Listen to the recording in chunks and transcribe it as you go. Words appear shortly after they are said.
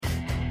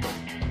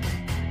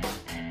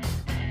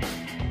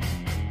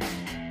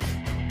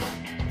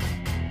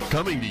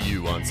Coming to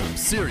you on some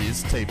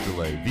serious tape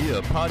delay via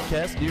a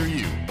podcast near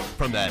you.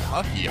 From that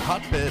hockey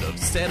hotbed of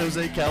San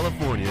Jose,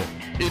 California,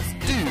 it's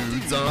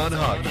Dudes on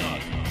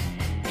Hockey.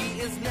 He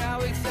is now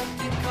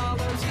accepting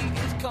callers. He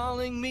is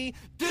calling me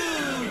dude.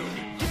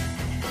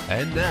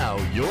 And now,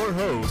 your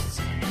hosts,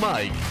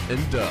 Mike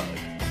and Doug.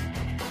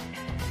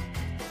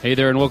 Hey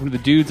there, and welcome to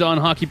the Dudes on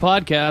Hockey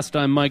podcast.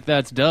 I'm Mike,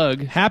 that's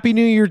Doug. Happy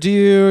New Year,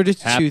 dude.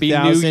 Happy New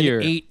Year.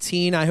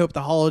 2018. I hope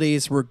the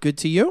holidays were good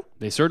to you.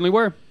 They certainly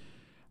were.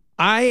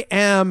 I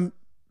am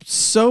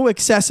so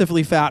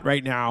excessively fat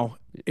right now.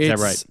 Is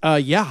that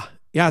right? Yeah,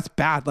 it's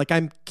bad. Like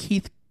I'm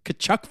Keith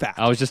Kachuk fat.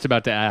 I was just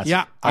about to ask.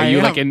 Yeah, Are I you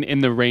am. like in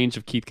the range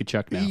of Keith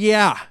Kachuk now?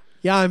 Yeah,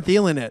 I'm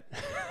feeling it.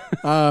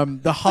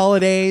 The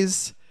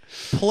holidays,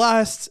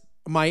 plus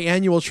my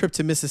annual trip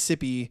to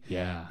Mississippi,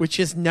 Yeah. which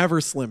is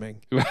never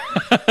slimming.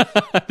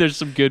 There's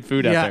some good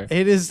food out there.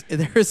 It is.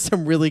 There is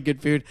some really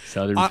good food.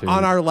 Southern food.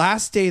 On our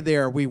last day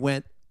there, we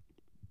went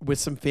with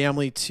some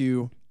family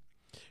to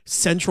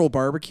Central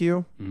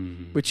Barbecue,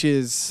 which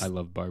is I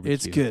love barbecue.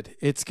 It's good.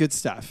 It's good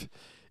stuff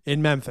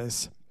in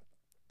Memphis.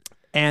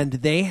 And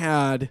they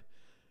had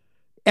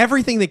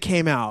everything that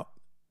came out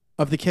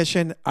of the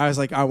kitchen. I was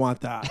like, I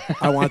want that.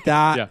 I want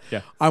that.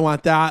 Yeah. I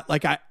want that.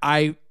 Like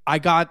I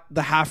got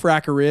the half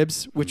rack of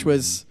ribs, which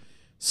was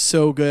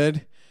so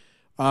good.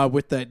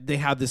 They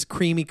have this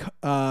creamy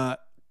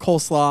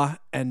coleslaw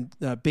and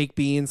baked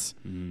beans.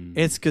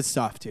 It's good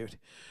stuff, dude.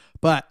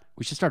 But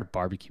We should start a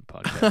barbecue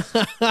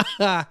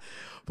podcast.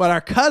 But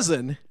our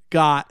cousin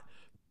got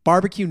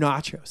barbecue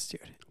nachos, dude.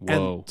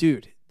 Whoa. And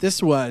dude,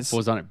 this was What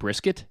was on it?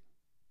 Brisket?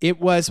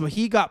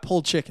 he got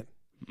pulled chicken.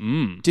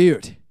 Mm.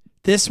 Dude,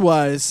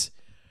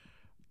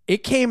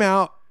 it came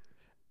out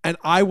and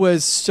I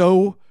was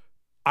so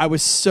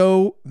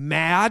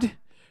mad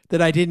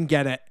that I didn't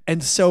get it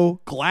and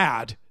so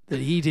glad that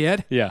he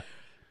did. Yeah.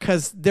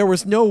 Because there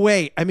was no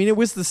way. I mean, it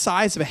was the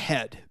size of a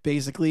head,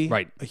 basically.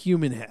 Right. A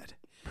human head.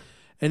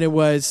 And it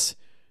was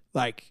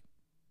like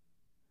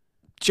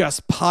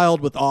just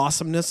piled with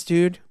awesomeness,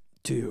 dude.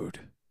 Dude.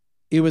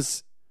 It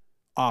was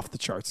off the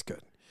charts good.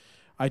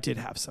 I did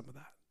have some of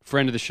that.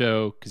 Friend of the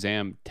show,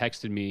 Kazam,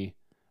 texted me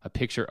a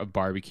picture of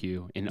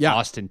barbecue in Yeah.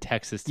 Austin,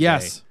 Texas today.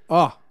 Yes.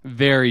 Oh,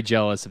 Very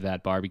jealous of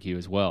that barbecue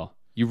as well.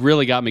 You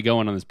really got me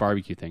going on this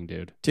barbecue thing,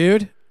 dude.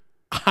 dude.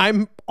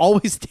 I'm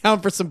always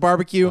down for some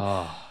barbecue.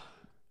 Oh.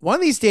 One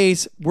of these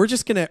days, we're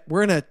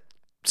gonna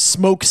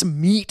smoke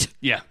some meat.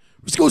 Yeah.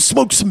 Let's go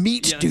smoke some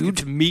meat, Let's get dude.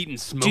 some meat and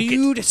smoke it.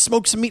 Dude,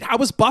 smoke some meat. How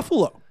was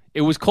Buffalo? It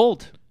was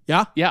cold.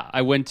 Yeah? Yeah,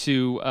 I went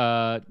to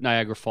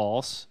Niagara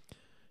Falls.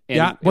 And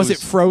Yeah. Was it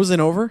frozen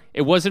over?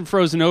 It wasn't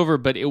frozen over,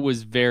 but it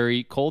was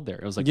very cold there.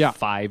 It was like Yeah.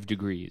 5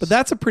 degrees. But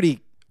that's a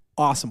pretty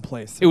awesome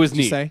place. It was would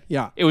you neat. say?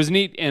 Yeah. It was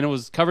neat, and it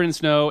was covered in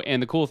snow.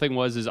 And the cool thing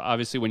is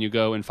obviously when you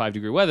go in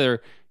 5-degree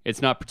weather,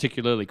 it's not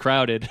particularly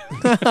crowded.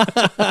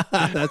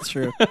 That's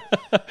true.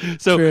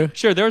 So True.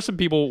 sure, there are some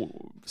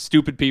people,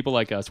 stupid people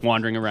like us,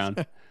 wandering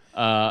around.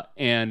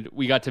 And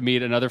we got to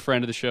meet another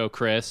friend of the show,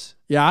 Chris.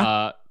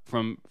 Yeah?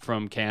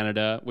 From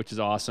Canada, which is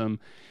awesome.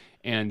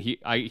 And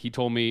he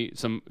told me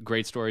some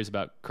great stories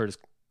about Curtis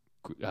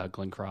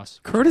Glencross.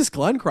 Curtis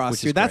Glencross, Which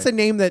is dude. That's great. a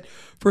name that,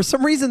 for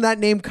some reason, that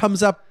name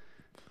comes up.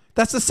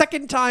 That's the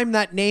second time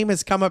that name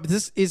has come up.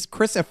 Is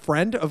Chris a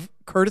friend of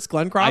Curtis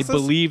Glencross? I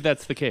believe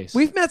that's the case.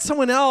 We've met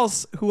someone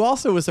else who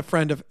also is a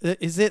friend of.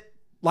 Is it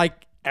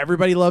like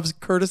everybody loves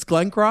Curtis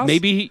Glencross?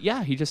 Maybe,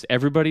 he just,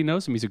 everybody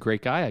knows him. He's a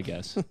great guy, I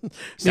guess.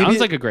 Sounds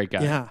like a great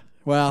guy. Yeah.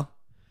 Well,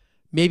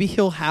 maybe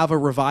he'll have a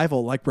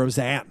revival like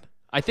Roseanne.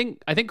 I think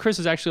Chris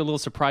is actually a little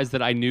surprised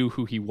that I knew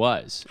who he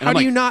was. And How I'm do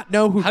like, you not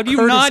know who? How do you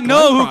Curtis not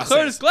know who Glencross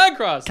Curtis is?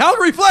 Glencross?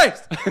 Calgary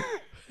Flames.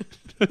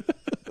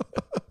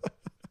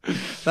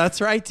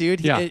 That's right,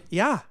 dude. Yeah.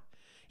 Yeah.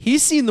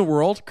 He's seen the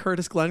world,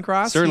 Curtis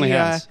Glencross. Certainly He,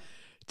 has.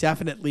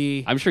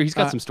 Definitely. I'm sure he's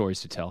got some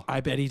stories to tell. I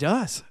bet he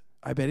does.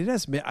 I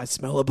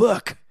smell a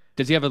book.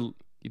 Does he have you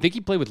think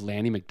he played with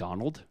Lanny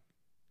McDonald?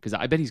 Because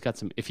I bet he's got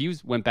some. If he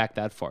went back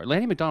that far,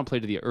 Lanny McDonald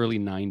played to the early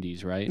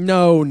 '90s, right?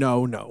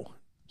 No.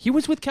 He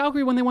was with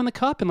Calgary when they won the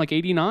cup in like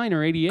 '89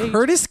 or '88.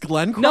 Curtis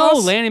Glencross? No,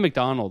 Lanny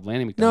McDonald.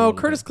 No,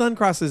 Curtis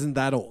Glencross isn't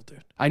that old,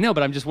 dude. I know,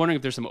 but I'm just wondering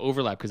if there's some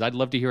overlap because I'd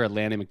love to hear a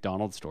Lanny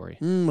McDonald story.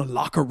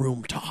 Locker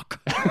room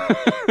talk.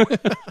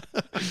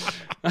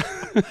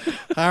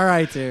 All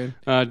right, dude.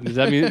 Does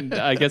that mean?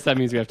 I guess that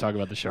means we have to talk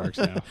about the Sharks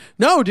now.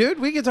 No, dude,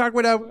 we can talk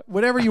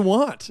whatever you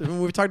want. I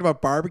mean, we've talked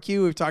about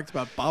barbecue. We've talked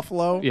about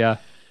Buffalo. Yeah,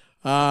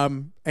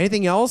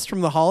 Anything else from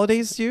the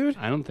holidays, dude?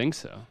 I don't think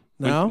so.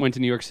 No? Went to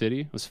New York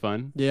City. It was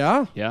fun.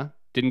 Yeah. Yeah.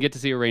 Didn't get to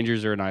see a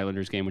Rangers or an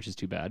Islanders game, which is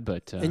too bad.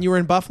 But And you were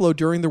in Buffalo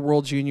during the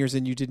World Juniors,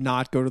 and you did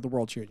not go to the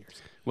World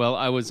Juniors. well,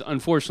 I was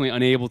unfortunately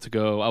unable to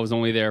go. I was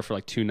only there for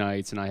like 2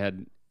 nights, and I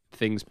had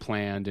things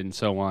planned and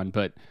so on.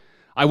 But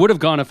I would have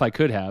gone if I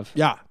could have.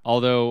 Yeah.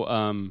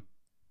 Although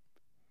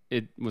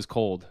it was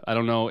cold. I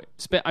don't know.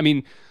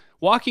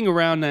 Walking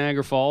around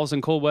Niagara Falls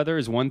in cold weather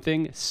is one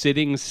thing.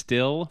 Sitting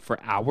still for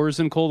hours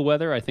in cold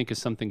weather, I think, is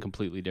something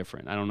completely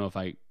different. I don't know if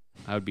I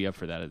would be up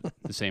for that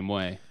the same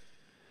way.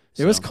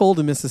 It was cold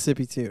in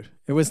Mississippi too.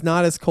 It was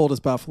not as cold as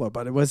Buffalo,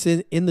 but it was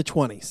in the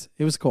 20s.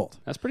 It was cold.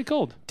 That's pretty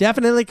cold.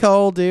 Definitely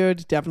cold,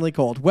 dude. Definitely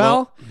cold.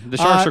 Well, the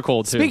Sharks are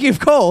cold too. Speaking of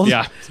cold,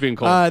 Yeah, it's being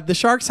cold. the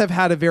Sharks have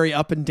had a very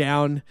up and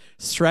down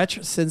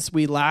stretch since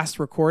we last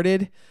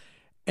recorded,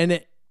 and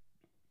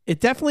it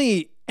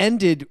definitely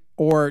ended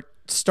or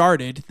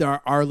started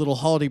our little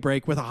holiday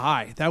break with a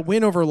high. That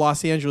win over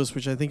Los Angeles,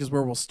 which I think is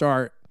where we'll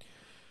start,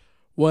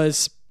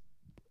 was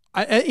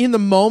in the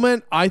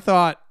moment I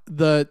thought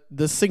the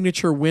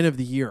signature win of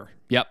the year.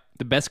 Yep.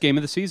 The best game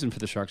of the season for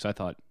the Sharks, I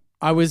thought.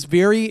 I was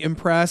very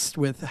impressed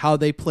with how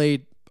they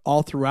played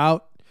all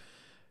throughout.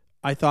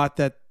 I thought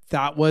that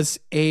was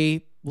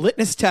a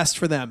litmus test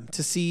for them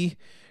to see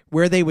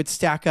where they would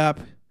stack up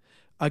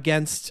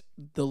against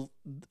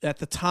at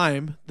the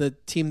time, the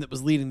team that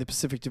was leading the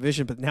Pacific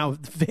Division, but now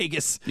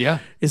Vegas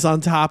is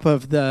on top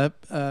of the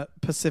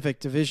Pacific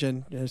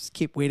Division. I just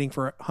keep waiting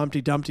for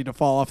Humpty Dumpty to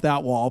fall off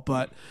that wall,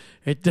 but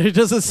there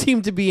doesn't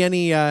seem to be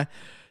any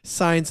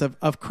signs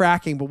of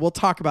cracking, but we'll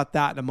talk about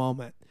that in a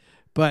moment.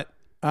 But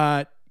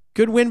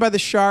good win by the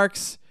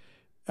Sharks.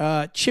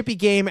 Chippy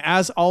game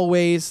as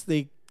always.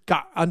 They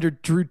got under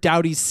Drew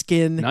Doughty's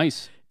skin.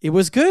 Nice. It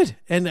was good.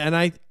 And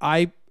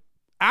I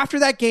after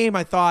that game,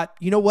 I thought,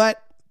 you know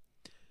what?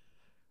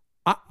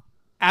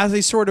 As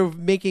a sort of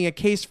making a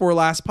case for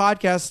last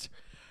podcast,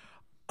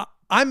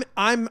 I'm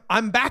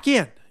back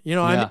in. You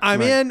know,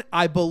 I'm in.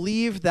 I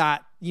believe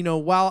that, you know,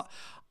 while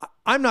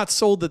I'm not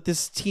sold that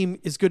this team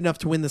is good enough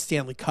to win the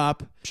Stanley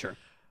Cup. Sure.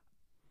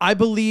 I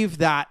believe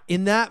that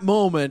in that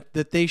moment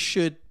that they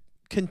should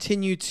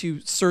continue to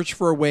search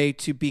for a way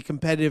to be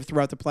competitive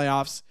throughout the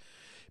playoffs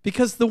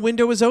because the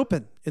window is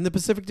open in the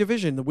Pacific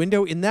Division. The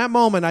window in that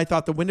moment, I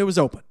thought the window was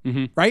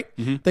open, right?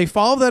 Mm-hmm. They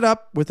followed that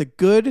up with a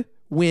good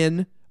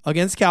win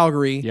against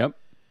Calgary,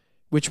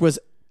 which was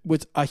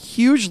a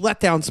huge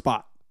letdown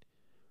spot.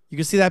 You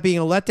can see that being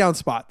a letdown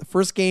spot. The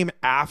first game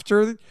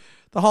after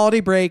the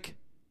holiday break,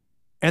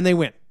 and they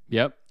win.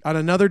 Yep. On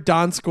another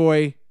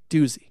Donskoy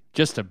doozy.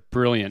 Just a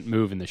brilliant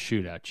move in the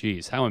shootout.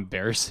 Jeez, how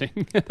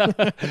embarrassing.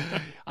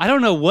 I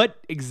don't know what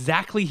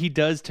exactly he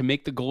does to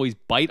make the goalies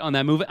bite on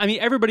that move. I mean,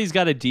 everybody's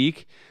got a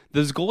deke.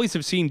 Those goalies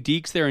have seen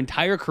dekes their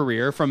entire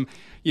career from,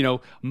 you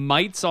know,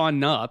 mites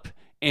on up.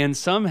 And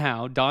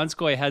somehow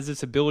Donskoy has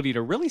this ability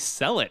to really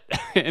sell it.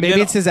 And maybe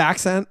it's his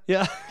accent.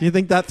 Yeah. Do you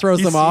think that throws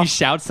them off? He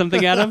shouts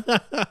something at him.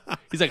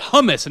 He's like,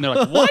 hummus. And they're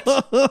like, what?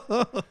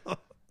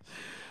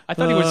 I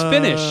thought he was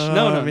Finnish.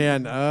 No.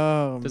 Man.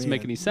 Oh, doesn't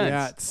make any sense.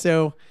 Yeah.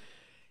 So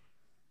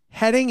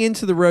heading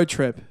into the road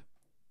trip,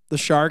 the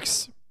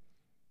Sharks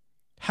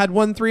had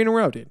won 3 in a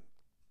row, dude.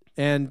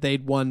 And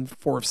they'd won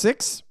 4 of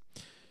 6.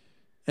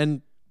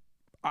 And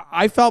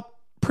I felt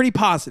pretty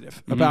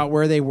positive about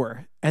where they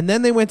were. And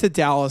then they went to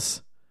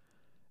Dallas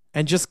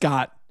and just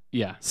got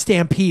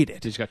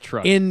stampeded. Just got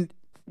trucked. In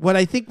what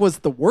I think was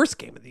the worst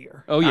game of the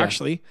year. Oh, yeah.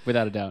 Actually.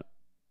 Without a doubt.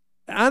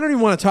 I don't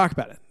even want to talk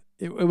about it.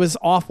 It was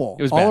awful.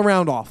 It was all bad.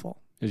 around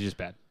awful. It was just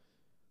bad.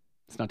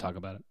 Let's not talk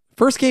about it.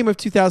 First game of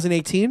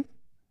 2018.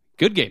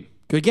 Good game.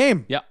 Good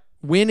game. Yeah.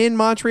 Win in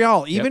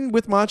Montreal. Even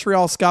with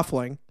Montreal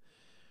scuffling,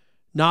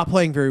 not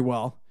playing very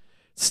well,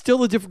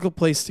 still a difficult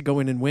place to go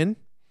in and win.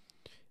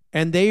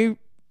 And they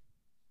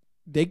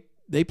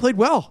played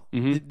well.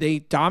 Mm-hmm. They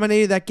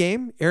dominated that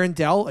game. Aaron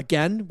Dell,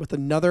 again, with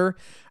another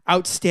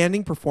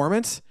outstanding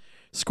performance.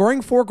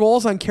 Scoring 4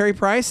 goals on Carey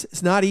Price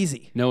is not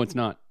easy. No, it's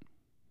not.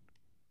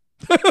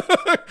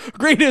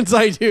 Great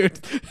insight, dude.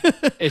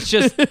 It's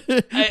just,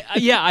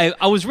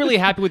 I was really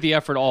happy with the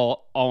effort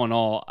all in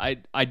all. I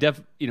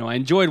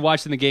enjoyed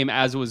watching the game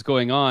as it was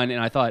going on,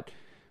 and I thought,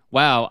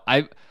 wow,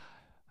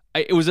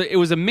 it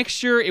was a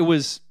mixture. It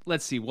was,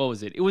 let's see, what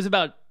was it? It was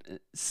about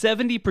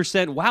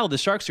 70%, wow, the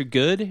Sharks are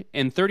good,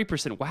 and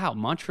 30%, wow,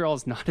 Montreal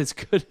is not as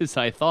good as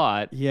I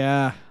thought.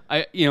 Yeah.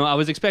 I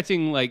was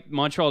expecting like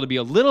Montreal to be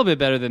a little bit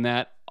better than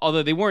that,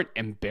 although they weren't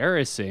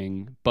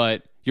embarrassing,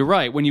 but you're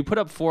right. When you put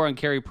up 4 on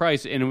Carey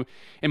Price, and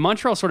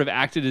Montreal sort of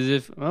acted as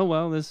if, oh,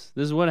 well, this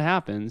is what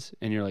happens.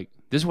 And you're like,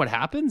 this is what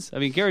happens? I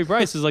mean, Carey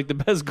Price is like the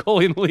best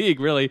goalie in the league,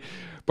 really,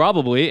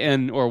 probably,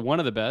 or one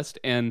of the best.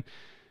 And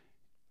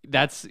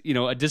that's,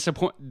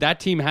 that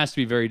team has to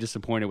be very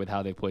disappointed with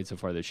how they played so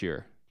far this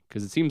year.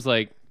 Because it seems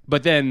like,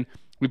 but then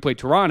we played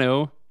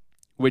Toronto,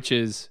 which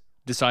is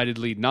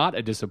decidedly not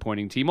a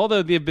disappointing team,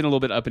 although they've been a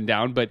little bit up and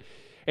down. But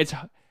it's,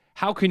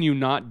 how can you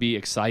not be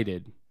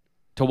excited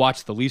to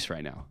watch the Leafs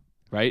right now?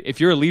 Right? If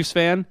you're a Leafs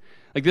fan,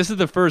 like this is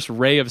the first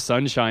ray of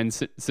sunshine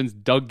since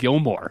Doug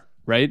Gilmour,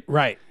 right?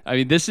 Right. I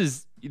mean,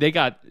 they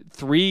got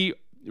 3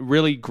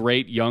 really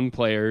great young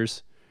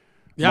players,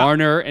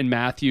 Marner and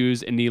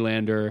Matthews and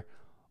Nylander.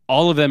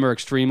 All of them are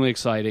extremely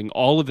exciting.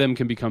 All of them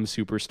can become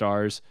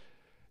superstars.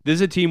 This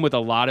is a team with a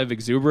lot of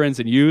exuberance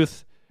and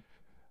youth.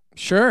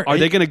 Sure. Are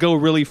they going to go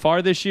really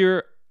far this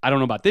year? I don't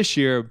know about this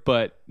year,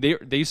 but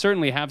they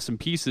certainly have some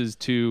pieces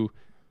to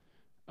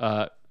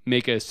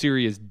make a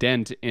serious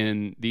dent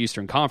in the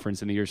Eastern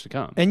Conference in the years to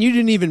come. And you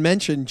didn't even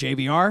mention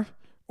JVR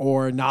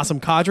or Nazem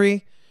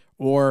Kadri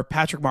or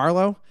Patrick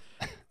Marleau.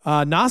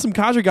 Nazem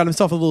Kadri got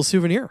himself a little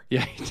souvenir.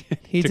 Yeah, he did.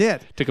 He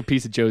did. Took a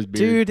piece of Joe's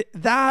beard. Dude,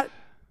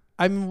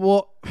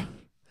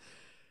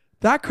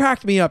 that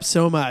cracked me up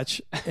so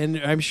much, and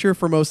I'm sure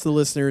for most of the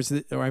listeners,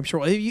 or I'm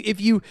sure if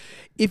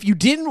you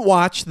didn't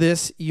watch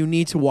this, you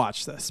need to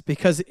watch this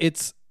because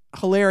it's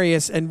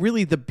hilarious, and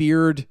really the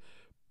beard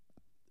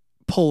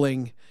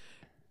pulling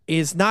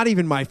is not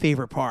even my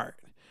favorite part.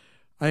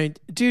 I mean,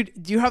 dude,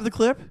 do you have the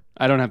clip?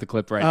 I don't have the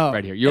clip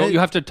right here. You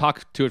have to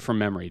talk to it from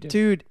memory, dude.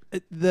 Dude,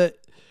 the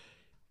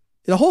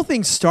whole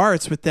thing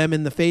starts with them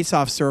in the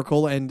face-off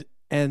circle, and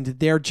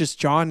they're just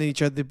jawing at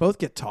each other. They both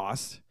get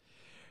tossed.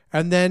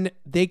 And then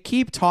they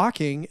keep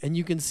talking, and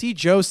you can see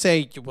Joe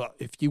say, well,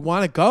 if you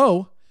want to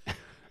go,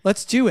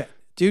 let's do it.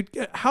 Dude,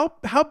 how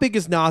big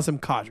is Nazem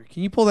Kadri?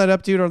 Can you pull that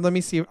up, dude? Or let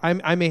me see.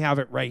 I may have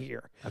it right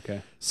here.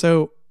 Okay.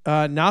 So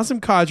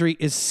Nazem Kadri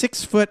is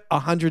 6 foot,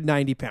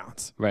 190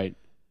 pounds. Right.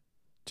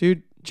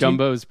 Dude.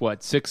 Jumbo's what,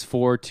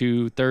 6'4",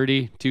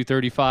 230,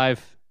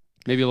 235,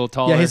 maybe a little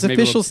taller. Yeah, his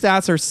maybe official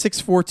stats are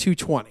 6'4",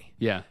 220.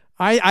 Yeah.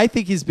 I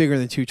think he's bigger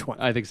than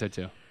 220. I think so,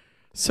 too.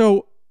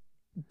 So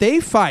they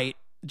fight.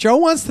 Joe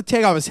wants to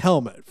take off his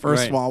helmet,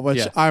 first of Right. all, which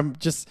Yeah. I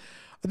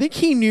think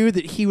he knew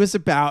that he was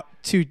about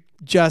to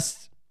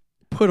just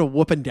put a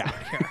whooping down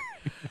here.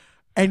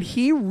 And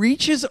he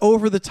reaches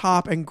over the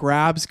top and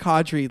grabs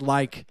Kadri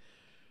like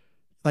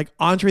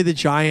Andre the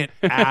Giant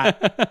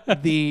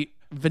at the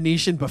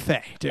Venetian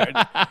buffet, dude.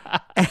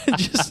 And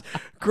just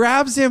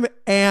grabs him,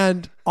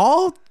 and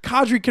all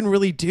Kadri can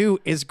really do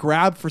is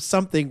grab for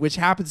something, which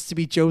happens to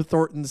be Joe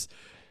Thornton's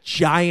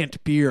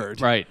giant beard.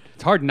 Right.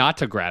 It's hard not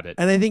to grab it.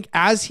 And I think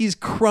as he's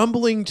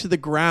crumbling to the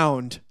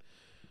ground,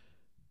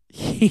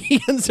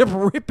 he ends up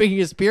ripping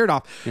his beard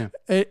off. Yeah.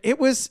 It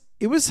was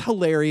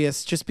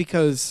hilarious just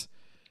because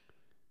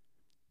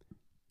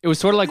It was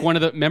sort of like one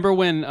of the. Remember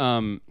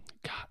when?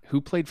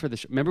 Who played for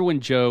the? Remember when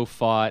Joe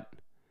fought?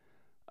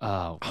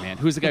 Oh man,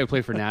 who's the guy who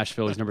played for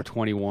Nashville? He's number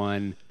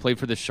 21. Played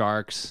for the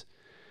Sharks.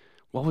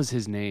 What was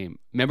his name?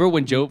 Remember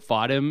when Joe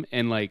fought him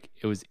and like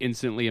it was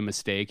instantly a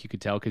mistake? You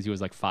could tell because he was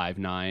like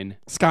 5'9".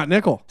 Scott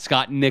Nickel.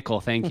 Scott Nickel,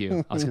 thank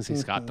you. I was gonna say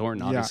Scott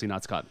Thornton, obviously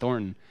not Scott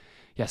Thornton.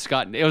 Yeah,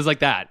 Scott. It was like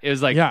that. It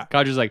was like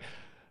Kadri's like,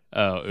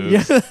 oh,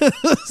 oops. Yeah.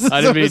 I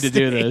didn't mean to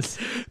do this.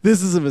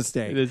 This is a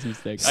mistake. This is a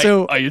mistake.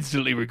 So I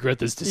instantly regret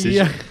this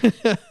decision.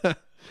 Yeah.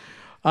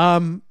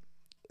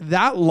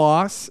 That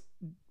loss,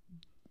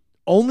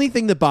 only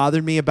thing that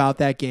bothered me about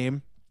that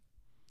game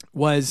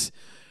was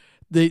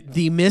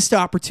the missed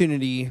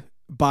opportunity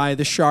by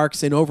the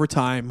Sharks in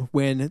overtime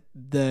when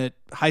the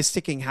high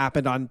sticking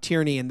happened on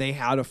Tierney and they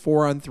had a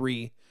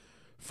 4-on-3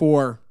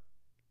 for,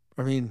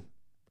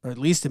 at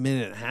least a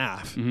minute and a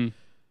half. Mm-hmm.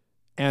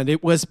 And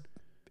it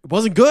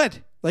wasn't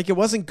good. Like, it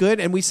wasn't good.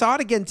 And we saw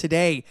it again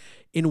today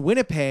in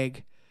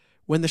Winnipeg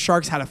when the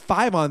Sharks had a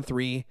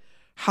 5-on-3,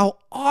 how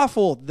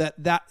awful that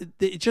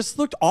it just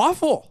looked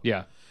awful.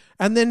 Yeah.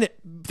 And then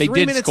They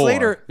 3 did minutes score.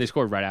 later, They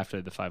scored right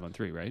after the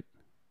 5-on-3, right?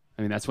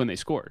 I mean, that's when they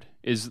scored.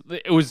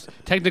 It was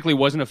technically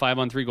wasn't a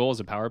 5-on-3 goal, it was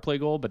a power play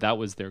goal, but that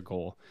was their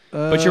goal.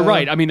 But you're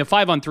right. I mean, the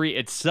 5-on-3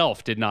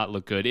 itself did not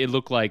look good. It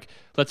looked like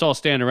let's all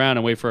stand around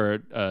and wait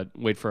for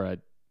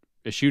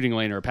a shooting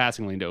lane or a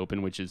passing lane to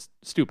open, which is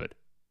stupid.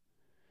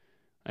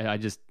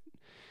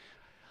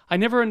 I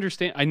never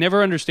understand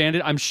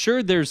it. I'm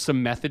sure there's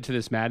some method to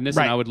this madness,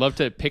 Right. and I would love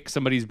to pick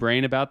somebody's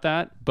brain about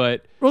that.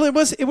 But well, it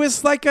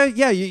was like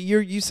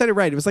you said it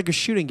right. It was like a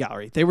shooting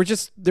gallery. There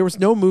was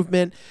no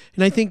movement,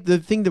 and I think the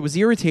thing that was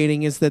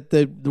irritating is that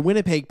the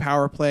Winnipeg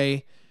power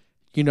play,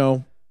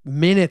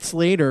 minutes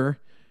later,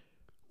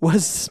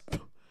 was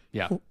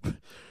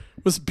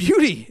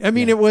beauty. I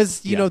mean, it was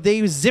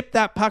they zipped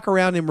that puck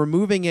around and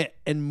removing it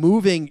and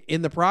moving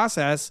in the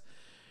process.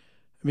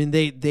 I mean,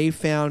 they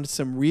found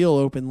some real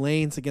open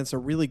lanes against a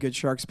really good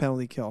Sharks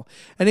penalty kill.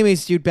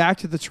 Anyways, dude, back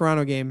to the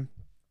Toronto game.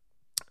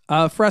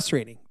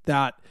 Frustrating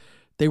that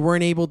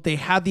they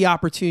had the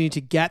opportunity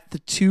to get the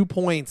 2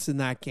 points in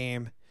that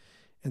game,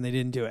 and they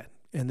didn't do it,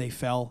 and they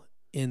fell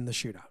in the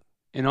shootout.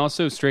 And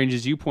also, strange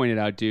as you pointed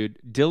out, dude,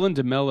 Dylan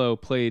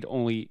DeMello played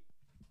only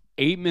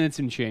 8 minutes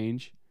and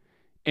change,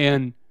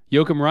 and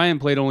Joakim Ryan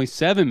played only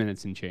 7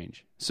 minutes and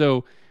change.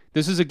 So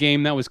this is a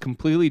game that was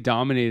completely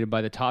dominated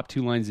by the top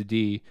two lines of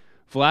D.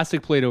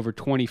 Vlasic played over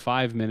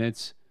 25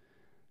 minutes.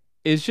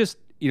 It's just,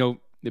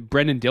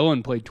 Brendan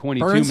Dillon played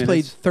 22 Burns minutes.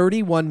 played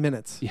 31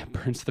 minutes. Yeah,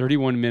 Burns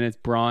 31 minutes.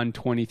 Braun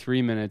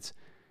 23 minutes.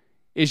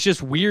 It's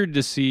just weird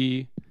to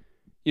see,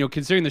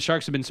 considering the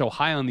Sharks have been so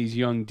high on these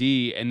young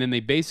D, and then they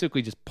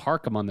basically just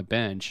park them on the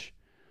bench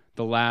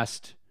the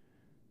last,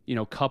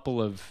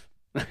 couple of,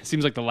 it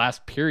seems like the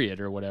last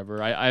period or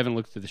whatever. I haven't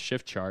looked at the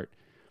shift chart.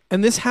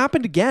 And this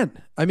happened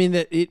again. I mean,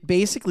 it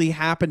basically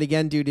happened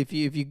again, dude. If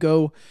you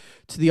go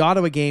to the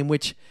Ottawa game,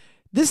 which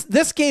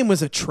this game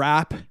was a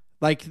trap.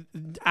 Like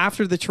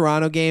after the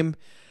Toronto game,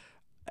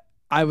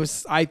 I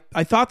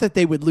thought that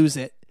they would lose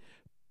it,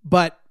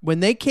 but when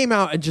they came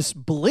out and just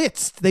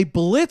they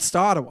blitzed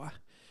Ottawa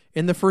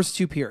in the first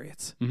two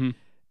periods,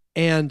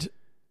 and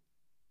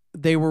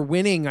they were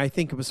winning. I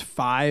think it was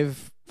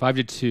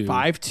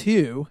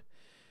 5-2.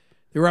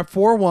 They were up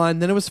 4-1.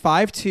 Then it was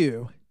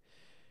 5-2.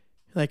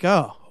 Like,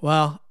 oh,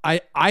 well,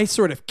 I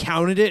sort of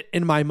counted it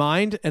in my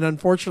mind, and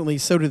unfortunately,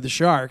 so did the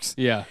Sharks.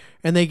 Yeah.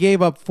 And they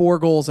gave up 4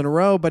 goals in a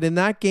row. But in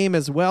that game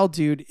as well,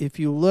 dude, if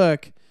you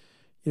look,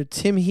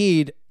 Tim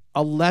Heed,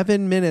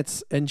 11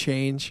 minutes and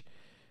change.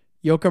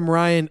 Joachim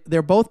Ryan,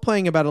 they're both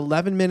playing about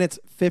 11 minutes,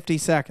 50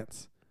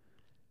 seconds.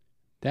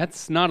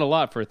 That's not a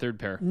lot for a third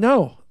pair.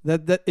 No,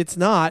 that it's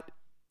not.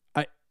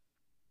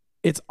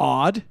 It's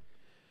odd,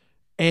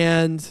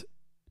 and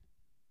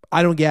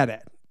I don't get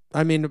it.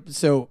 I mean,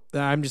 so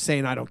I'm just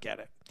saying I don't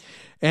get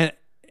it.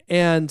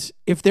 And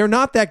if they're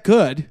not that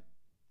good,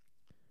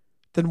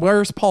 then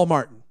where's Paul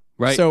Martin?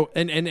 Right. So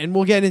and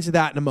we'll get into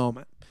that in a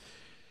moment.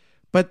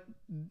 But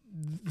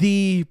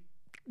the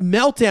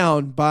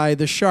meltdown by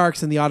the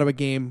Sharks in the Ottawa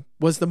game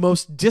was the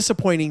most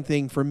disappointing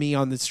thing for me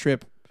on this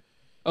trip.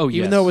 Oh, yes.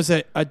 Even though it was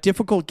a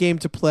difficult game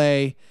to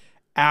play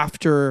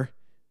after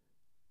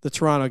the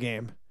Toronto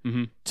game.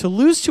 Mm-hmm. To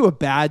lose to a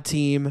bad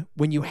team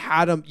when you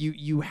had them,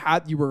 you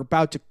were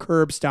about to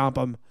curb stomp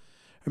them,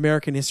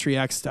 American History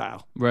X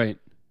style, Right.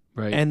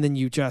 Right. and then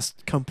you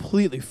just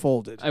completely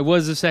folded. It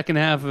was the second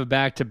half of a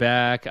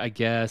back-to-back, I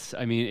guess.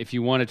 I mean, if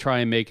you want to try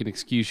and make an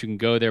excuse, you can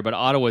go there. But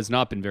Ottawa's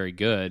not been very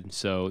good.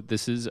 So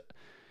this is,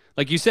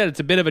 like you said,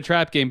 it's a bit of a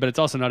trap game, but it's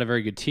also not a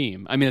very good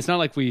team. I mean, it's not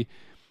like we...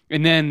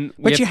 And then...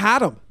 But you had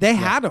them. They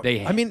had them. They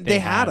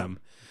had them.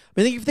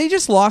 I mean, if they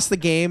just lost the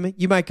game,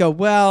 you might go,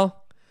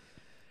 well,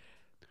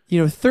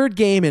 third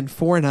game in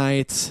 4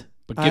 nights.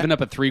 But giving up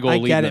a 3-goal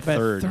lead in the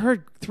third.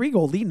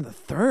 3-goal lead in the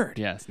third.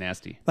 Yeah, it's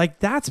nasty. Like,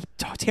 that's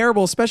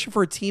terrible, especially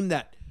for a team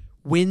that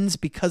wins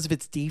because of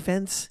its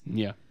defense.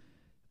 Yeah.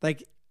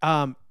 Like,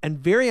 and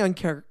very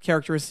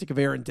uncharacteristic of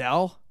Aaron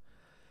Dell,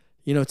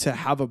 to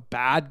have a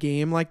bad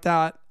game like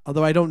that.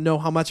 Although I don't know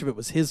how much of it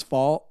was his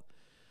fault.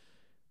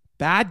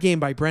 Bad game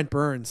by Brent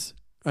Burns.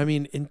 I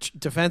mean,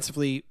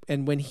 defensively,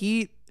 and when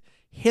he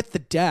hit the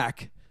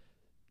deck,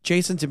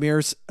 Jason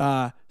Demir's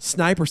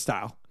sniper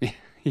style.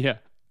 Yeah.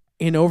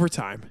 In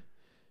overtime,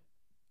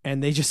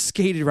 and they just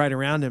skated right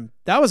around him.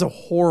 That was a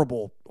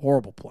horrible,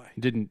 horrible play.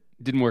 Didn't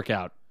work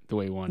out the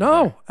way he wanted.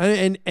 No,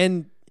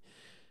 and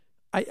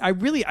I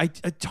really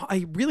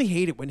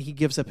hate it when he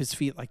gives up his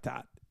feet like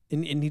that,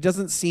 and he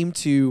doesn't seem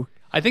to.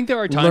 I think there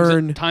are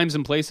times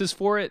and places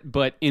for it,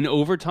 but in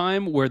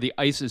overtime where the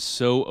ice is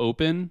so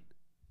open,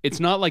 it's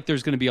not like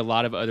there's going to be a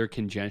lot of other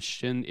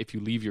congestion if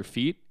you leave your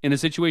feet in a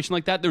situation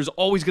like that. There's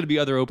always going to be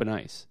other open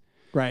ice.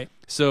 Right.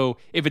 So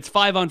if it's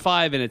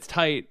 5-on-5 and it's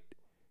tight,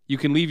 you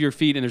can leave your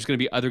feet and there's going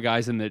to be other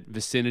guys in the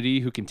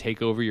vicinity who can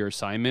take over your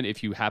assignment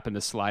if you happen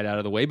to slide out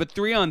of the way. But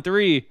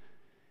 3-on-3,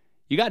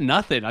 you got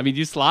nothing. I mean,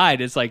 you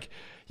slide. It's like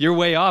you're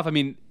way off. I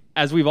mean,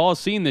 as we've all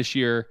seen this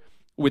year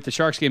with the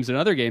Sharks games and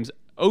other games,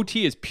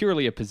 OT is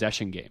purely a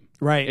possession game.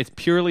 Right. It's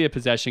purely a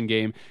possession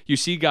game. You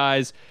see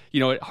guys,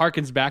 it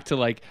harkens back to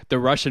like the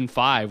Russian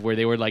 5 where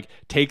they would like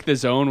take the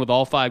zone with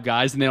all 5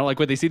 guys and they don't like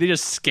what they see. They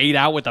just skate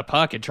out with the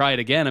puck and try it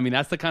again. I mean,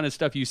 that's the kind of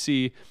stuff you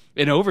see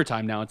in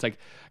overtime now. It's like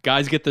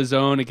guys get the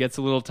zone, it gets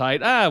a little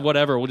tight.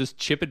 Whatever. We'll just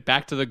chip it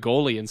back to the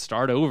goalie and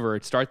start over.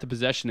 Start the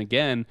possession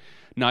again,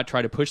 not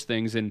try to push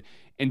things and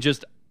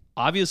just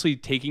obviously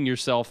taking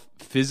yourself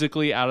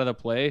physically out of the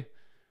play.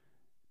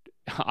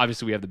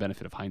 Obviously, we have the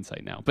benefit of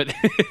hindsight now, but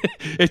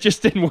it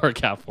just didn't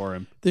work out for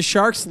him. The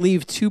Sharks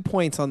leave 2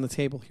 points on the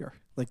table here.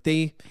 Like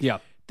they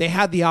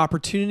had the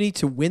opportunity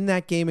to win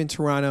that game in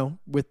Toronto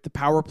with the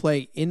power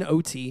play in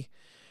OT,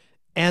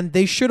 and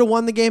they should have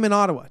won the game in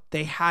Ottawa.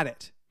 They had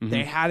it. Mm-hmm.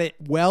 They had it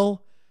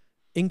well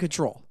in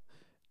control,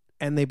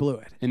 and they blew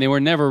it. And they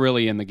were never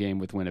really in the game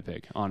with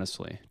Winnipeg,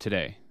 honestly,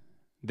 today.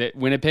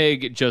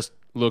 Winnipeg just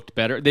looked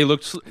better. They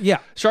looked... Yeah.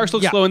 Sharks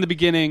looked slow in the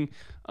beginning.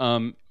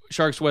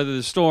 Sharks weather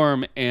the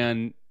storm,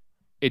 and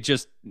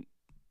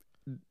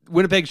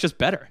Winnipeg's just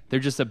better.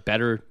 They're just a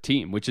better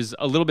team, which is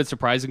a little bit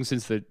surprising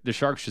since the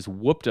Sharks just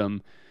whooped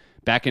them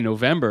back in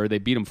November. They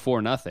beat them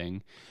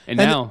 4-0, and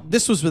now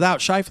this was without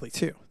Scheifele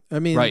too. I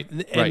mean, right.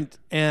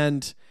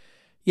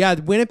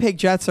 The Winnipeg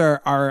Jets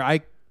are. I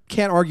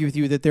can't argue with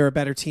you that they're a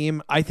better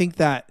team. I think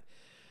that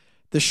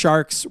the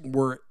Sharks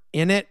were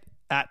in it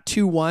at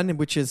 2-1,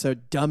 which is a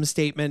dumb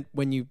statement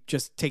when you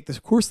just take this.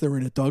 Of course they were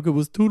in it, Doug. It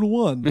was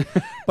 2-1.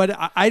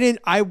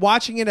 But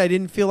watching it, I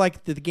didn't feel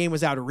like the game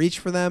was out of reach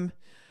for them.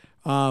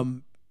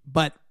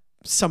 But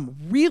some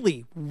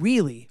really,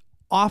 really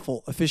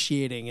awful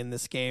officiating in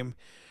this game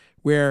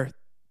where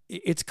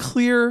it's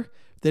clear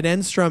that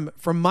Enstrom,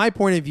 from my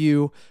point of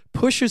view,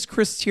 pushes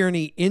Chris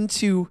Tierney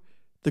into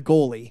the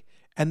goalie,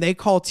 and they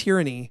call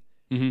Tierney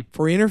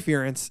for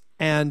interference,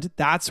 and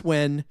that's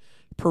when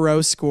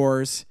Perreault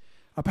scores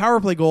a power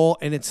play goal,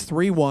 and it's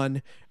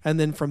 3-1. And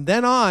then from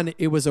then on,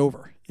 it was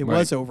over. It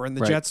was over, and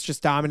the Jets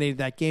just dominated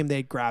that game.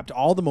 They grabbed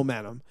all the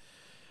momentum.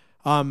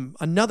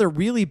 Another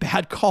really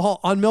bad call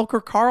on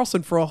Melker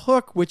Karlsson for a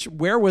hook,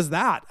 where was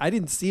that? I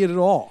didn't see it at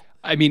all.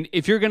 I mean,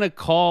 if you're going to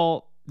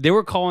call... They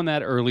were calling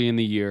that early in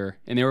the year,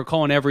 and they were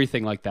calling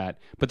everything like that.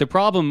 But the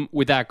problem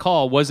with that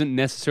call wasn't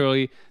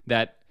necessarily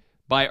that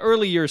by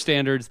early year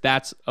standards,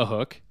 that's a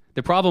hook.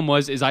 The problem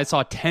is I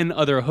saw 10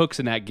 other hooks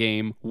in that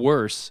game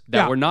worse that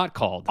Yeah. were not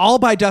called. All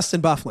by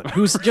Dustin Bufflin,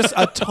 who's just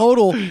a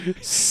total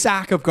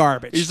sack of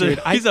garbage. He's dude.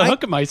 a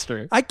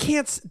hookmeister. I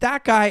can't.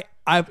 That guy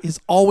is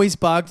always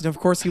bugged, and of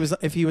course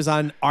if he was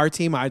on our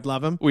team, I'd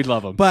love him. We'd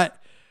love him.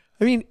 But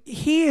I mean,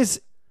 he's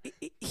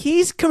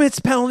commits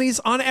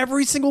penalties on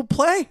every single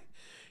play.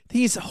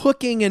 He's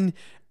hooking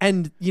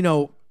and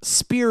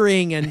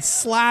spearing and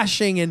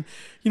slashing, and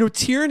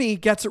Tierney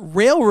gets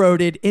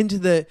railroaded into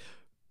the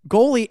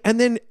goalie, and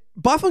then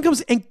Bufflin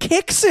comes and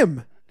kicks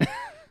him.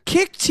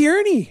 Kick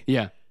Tierney.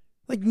 Yeah.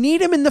 Like,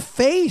 kneed him in the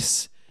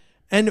face.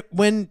 And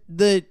when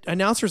the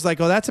announcer's like,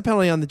 oh, that's a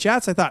penalty on the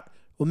Jets, I thought,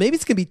 well, maybe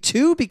it's going to be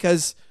 2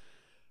 because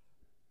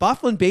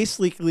Bufflin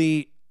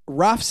basically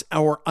roughs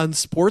or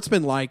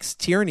unsportsmanlikes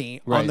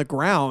Tierney on the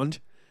ground,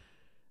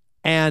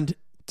 and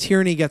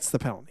Tierney gets the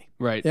penalty.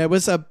 Right. It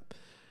was a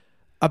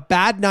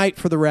bad night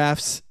for the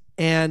refs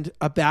and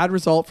a bad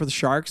result for the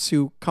Sharks,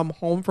 who come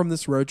home from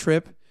this road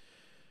trip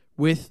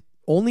with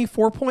only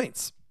 4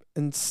 points.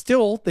 And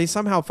still, they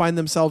somehow find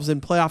themselves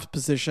in playoff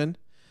position.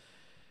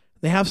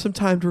 They have some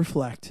time to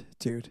reflect,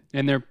 dude.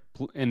 And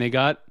they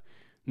got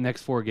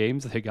next 4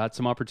 games. They got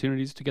some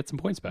opportunities to get some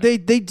points back. They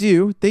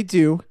do.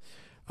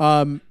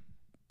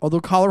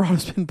 Although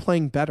Colorado's been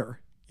playing better.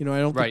 I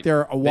don't think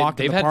they're a walk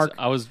in the park.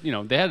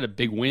 They had a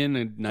big win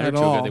a night or two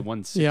ago. They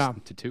won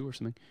 6-2 or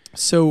something.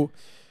 So,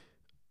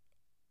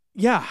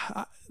 yeah,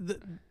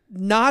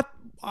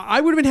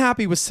 I would have been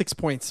happy with 6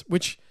 points,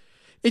 which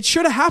it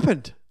should have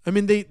happened. I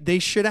mean, they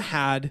should have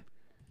had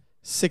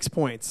 6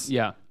 points.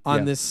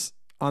 On this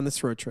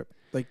road trip,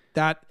 like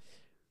that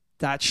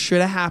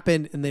should have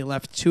happened, and they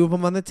left 2 of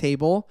them on the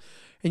table,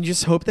 and you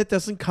just hope that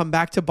doesn't come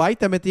back to bite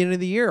them at the end of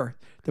the year.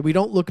 That we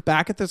don't look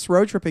back at this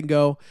road trip and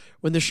go,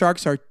 when the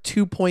Sharks are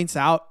 2 points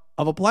out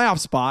of a playoff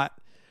spot,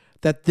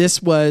 that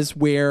this was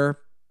where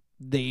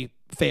they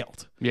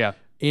failed. Yeah.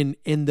 In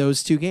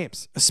those 2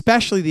 games,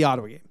 especially the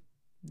Ottawa game.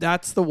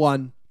 That's the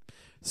one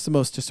that's the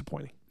most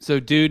disappointing. So,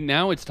 dude,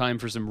 now it's time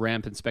for some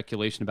rampant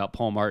speculation about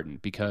Paul Martin,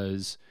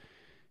 because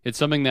it's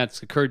something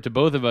that's occurred to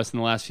both of us in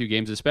the last few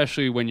games,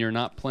 especially when you're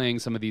not playing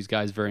some of these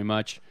guys very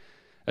much,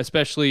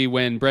 especially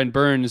when Brent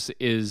Burns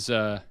is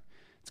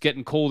it's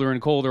getting colder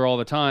and colder all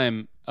the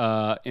time.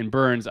 In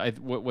Burns,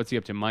 what's he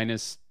up to?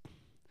 Minus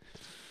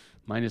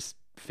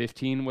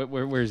 15?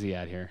 Where's he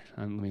at here?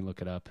 Let me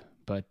look it up.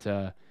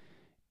 But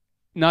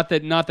not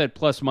that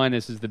plus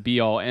minus is the be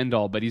all end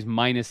all, but he's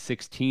minus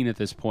 16 at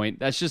this point.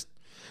 That's just.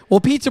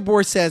 Well, Pete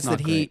DeBoer says Not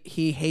that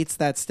he hates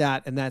that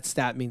stat, and that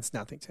stat means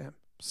nothing to him.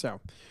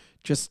 So,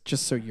 just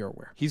so you're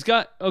aware, he's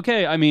got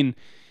I mean,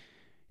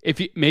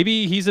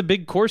 maybe he's a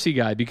big Corsi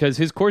guy, because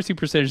his Corsi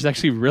percentage is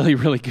actually really,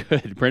 really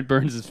good. Brent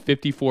Burns is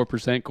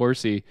 54%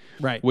 Corsi,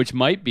 right? Which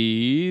might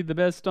be the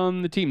best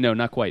on the team. No,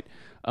 not quite.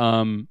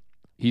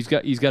 He's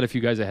got a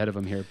few guys ahead of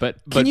him here. But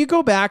can you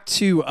go back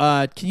to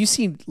can you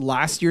see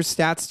last year's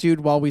stats,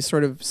 dude? While we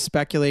sort of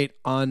speculate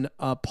on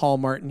Paul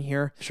Martin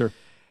here, sure.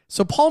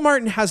 So Paul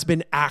Martin has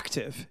been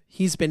active.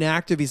 He's been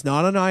active. He's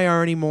not on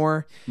IR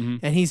anymore,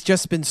 and he's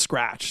just been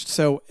scratched.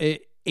 So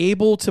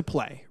able to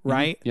play,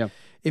 right? Yeah.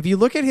 If you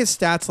look at his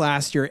stats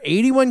last year,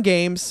 81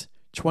 games,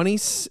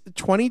 26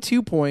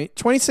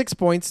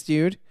 points,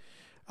 dude.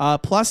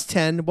 Plus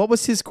 10. What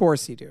was his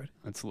Corsi, dude?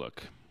 Let's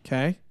look.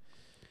 Okay.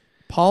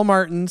 Paul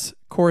Martin's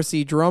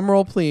Corsi, drum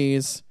roll,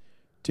 please.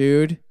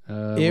 Dude,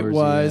 it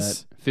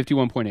was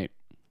 51.8.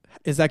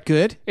 Is that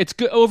good? It's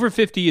good. Over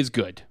 50 is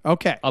good.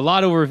 Okay. A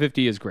lot over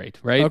 50 is great,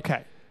 right?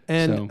 Okay.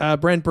 And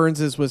Brent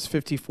Burns's was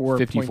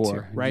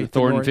 54.2, right?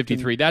 Thornton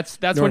 53. That's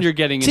when you're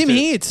getting Tim into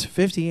Heat's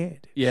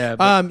 58. Yeah,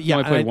 but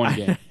only played one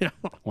game. Yeah.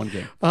 One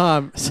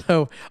game.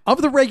 So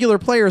of the regular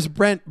players,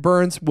 Brent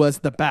Burns was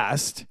the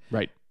best.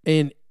 Right.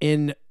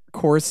 In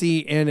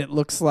Corsi, and it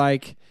looks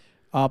like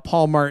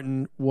Paul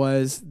Martin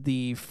was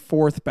the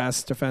 4th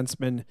best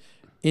defenseman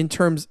in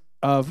terms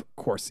of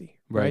Corsi.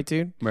 Right,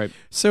 dude? Right.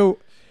 So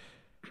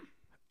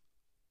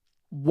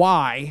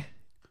why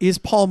is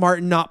Paul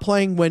Martin not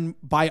playing when,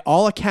 by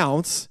all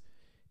accounts,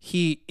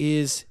 he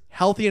is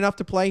healthy enough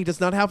to play? He does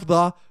not have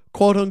the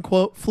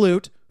quote-unquote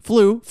flute.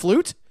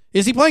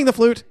 Is he playing the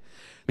flute?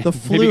 The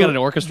flute. Maybe he got an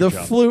orchestra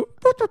job. Flute.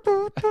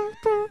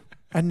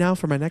 And now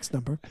for my next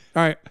number.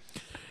 All right.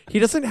 He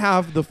doesn't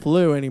have the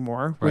flu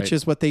anymore, which Right.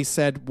 is what they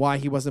said why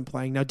he wasn't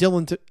playing. Now,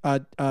 Dylan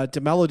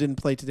DeMello didn't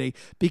play today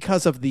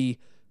because of the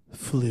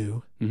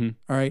flu. Mm-hmm.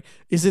 All right.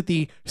 Is it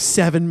the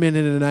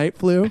 7-minute-a-night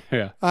flu?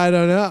 Yeah. I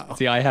don't know.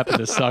 See, I happen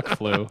to suck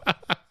flu.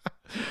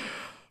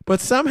 But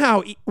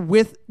somehow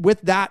with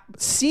that,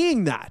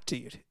 seeing that,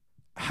 dude,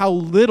 how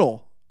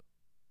little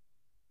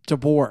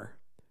DeBoer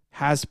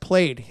has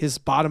played his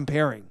bottom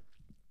pairing.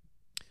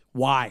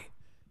 Why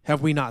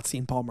have we not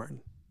seen Paul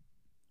Martin?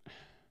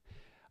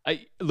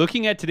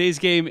 Looking at today's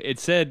game, it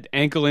said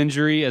ankle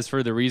injury as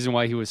for the reason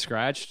why he was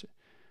scratched.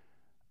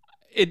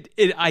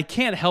 I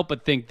can't help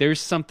but think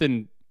there's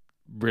something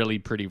really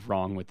pretty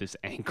wrong with this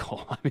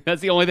ankle. I mean,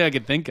 that's the only thing I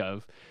could think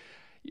of.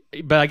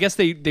 But I guess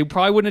they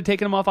probably wouldn't have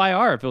taken him off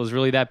IR if it was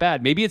really that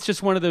bad. Maybe it's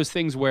just one of those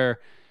things where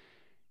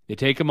They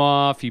take him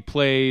off. He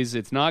plays.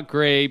 It's not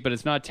great, but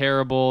it's not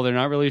terrible. They're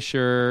not really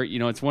sure.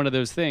 It's one of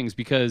those things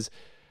because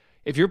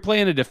if you're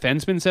playing a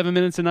defenseman 7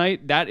 minutes a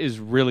night, that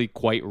is really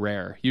quite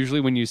rare. Usually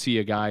when you see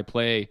a guy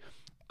play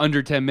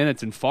under 10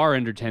 minutes and far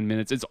under 10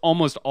 minutes, it's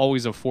almost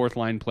always a fourth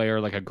line player,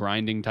 like a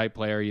grinding type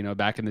player.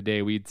 Back in the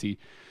day, we'd see,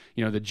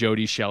 the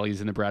Jody Shelleys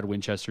and the Brad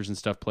Winchesters and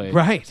stuff play,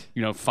 Right.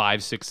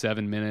 5, 6,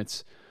 7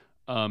 minutes.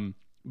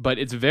 But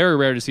it's very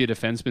rare to see a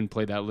defenseman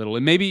play that little.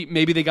 And maybe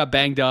they got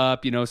banged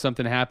up,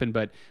 something happened.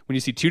 But when you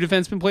see two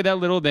defensemen play that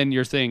little, then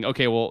you're saying,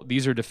 okay, well,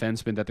 these are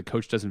defensemen that the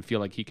coach doesn't feel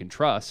like he can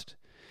trust.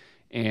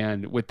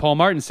 And with Paul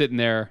Martin sitting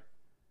there,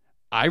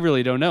 I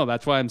really don't know.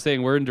 That's why I'm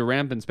saying we're into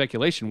rampant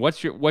speculation.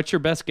 What's your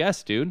best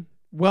guess, dude?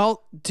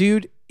 Well,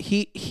 dude,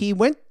 he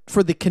went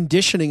for the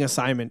conditioning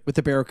assignment with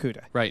the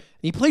Barracuda. Right.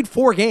 He played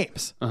 4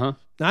 games. Uh-huh.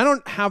 Now, I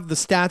don't have the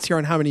stats here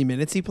on how many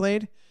minutes he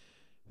played,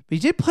 but he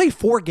did play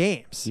 4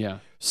 games. Yeah.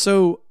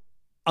 So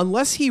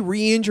unless he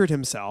re-injured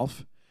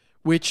himself,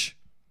 which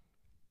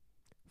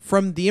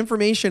from the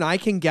information I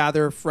can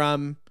gather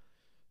from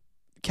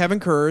Kevin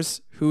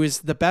Kurz, who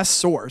is the best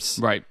source,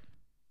 Right.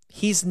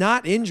 he's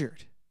not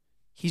injured.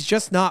 He's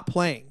just not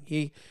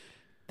playing.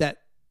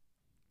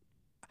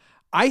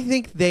 I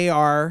think they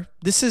are,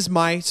 this is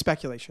my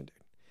speculation, dude.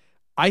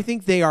 I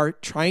think they are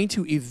trying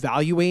to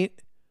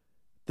evaluate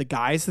the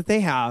guys that they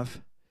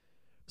have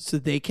so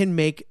they can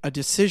make a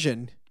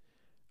decision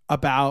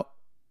about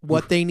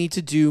what they need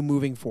to do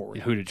moving forward.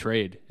 Who to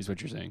trade is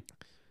what you're saying.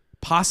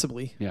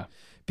 Possibly. Yeah.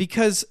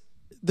 Because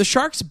the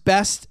Sharks'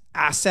 best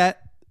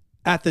asset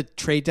at the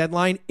trade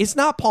deadline is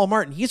not Paul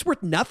Martin. He's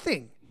worth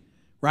nothing,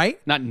 right?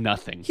 Not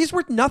nothing. He's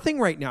worth nothing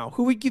right now.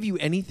 Who would give you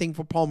anything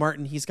for Paul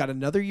Martin? He's got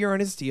another year on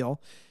his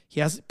deal. He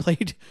hasn't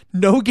played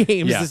no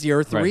games this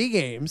year, 3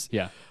 games.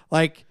 Yeah.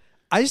 Like,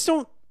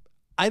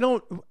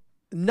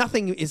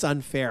 nothing is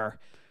unfair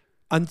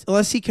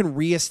unless he can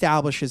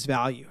reestablish his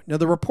value. Now,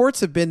 the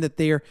reports have been that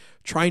they are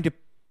trying to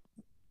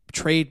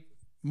trade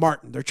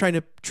Martin. They're trying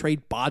to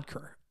trade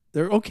Bodker.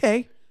 They're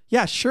okay.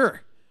 Yeah,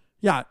 sure.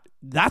 Yeah,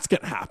 that's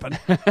going to happen.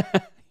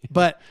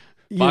 But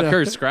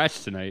Bodker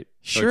scratched tonight.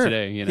 Sure. Or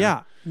today,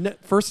 Yeah.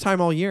 First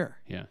time all year.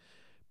 Yeah.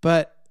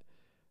 But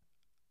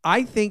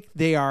I think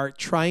they are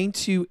trying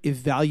to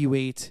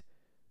evaluate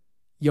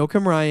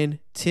Joachim Ryan,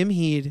 Tim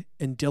Heed,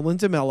 and Dylan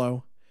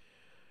DeMello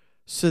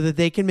so that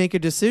they can make a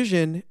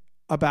decision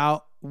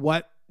about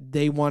what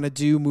they want to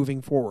do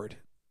moving forward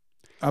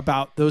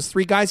about those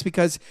 3 guys,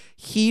 because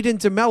Heed and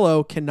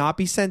DeMello cannot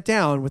be sent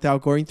down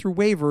without going through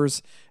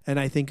waivers, and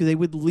I think they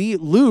would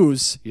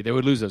lose. Yeah, they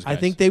would lose those guys. I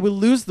think they would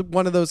lose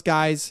one of those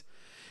guys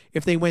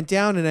if they went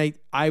down, and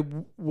I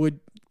would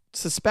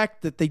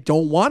suspect that they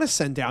don't want to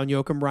send down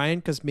Joachim Ryan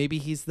because maybe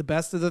he's the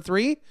best of the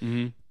 3.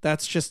 Mm-hmm.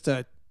 That's just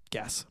a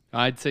guess.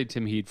 I'd say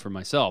Tim Heed for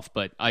myself,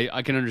 but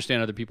I can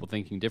understand other people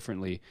thinking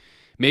differently.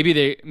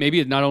 Maybe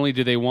not only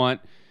do they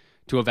want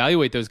to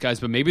evaluate those guys,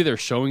 but maybe they're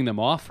showing them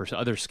off for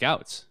other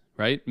scouts,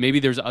 right?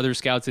 Maybe there's other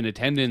scouts in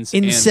attendance.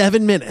 In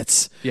 7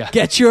 minutes. Yeah.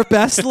 Get your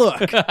best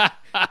look.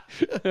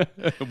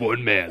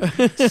 One man,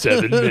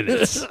 7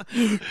 minutes.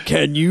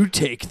 Can you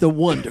take the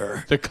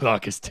wonder? The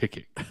clock is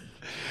ticking.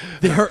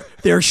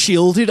 Their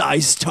shielded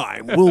ice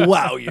time will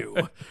wow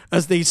you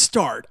as they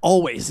start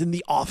always in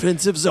the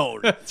offensive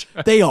zone. Right.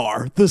 They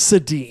are the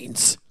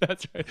Sedins.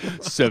 That's right.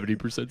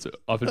 70%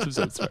 offensive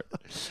zone start.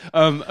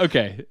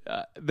 Okay,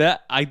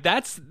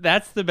 that's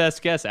the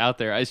best guess out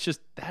there. It's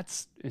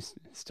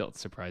still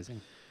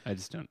surprising. I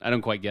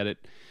don't quite get it.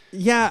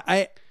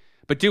 Yeah,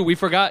 But dude, you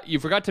forgot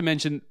to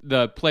mention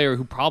the player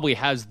who probably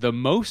has the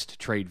most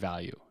trade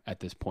value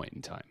at this point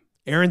in time.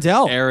 Aaron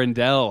Dell. Aaron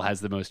Dell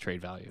has the most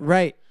trade value.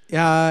 Right.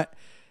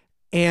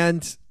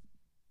 And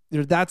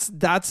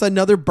that's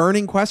another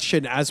burning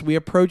question as we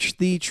approach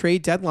the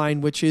trade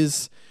deadline, which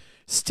is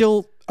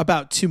still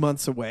about 2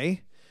 months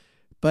away.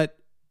 But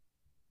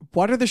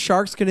what are the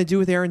Sharks going to do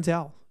with Aaron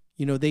Dell?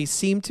 They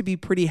seem to be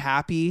pretty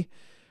happy.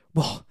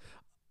 Well,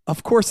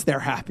 of course they're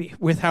happy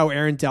with how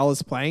Aaron Dell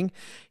is playing.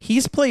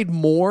 He's played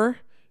more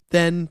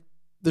than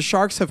the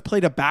Sharks have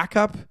played a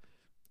backup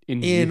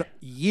in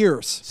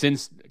years.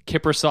 Since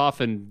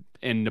Kiprasov and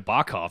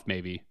Nabokov,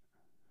 maybe.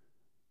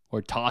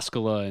 Or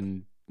Toskala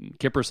and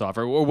Kiprasov,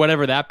 or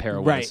whatever that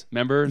pair was. Right.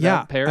 Remember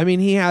that pair? I mean,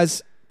 he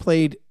has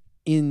played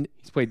in...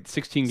 He's played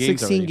 16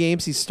 games 16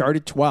 games. He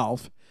started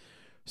 12.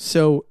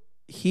 So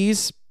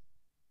he's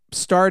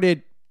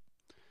started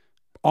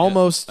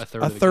almost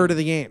a third of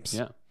the games.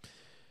 Yeah.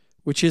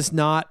 Which has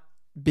not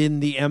been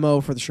the MO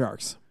for the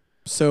Sharks.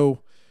 So...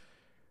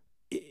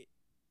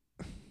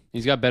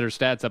 He's got better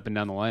stats up and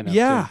down the lineup.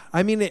 Yeah. Too.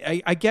 I mean,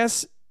 I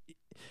guess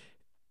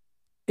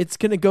it's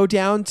going to go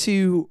down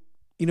to...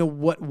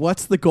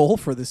 what's the goal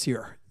for this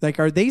year? Like,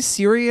 are they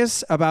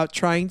serious about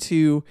trying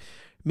to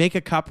make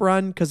a cup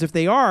run? Because if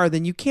they are,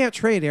 then you can't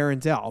trade Aaron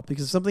Dell,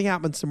 because if something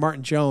happens to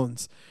Martin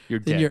Jones,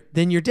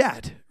 then you're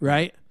dead,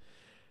 right?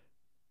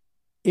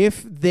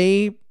 If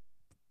they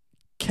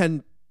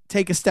can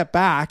take a step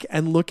back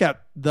and look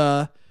at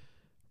the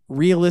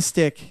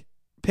realistic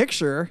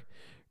picture,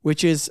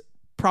 which is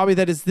probably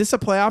that, is this a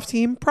playoff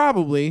team?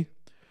 Probably.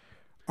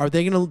 Are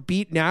they going to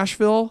beat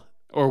Nashville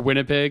Or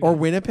Winnipeg? or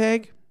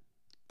Winnipeg?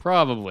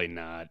 Probably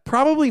not.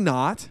 Probably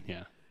not.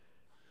 Yeah.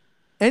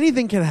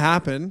 Anything can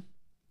happen,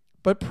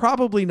 but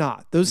probably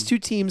not. Those two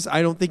teams,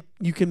 I don't think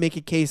you can make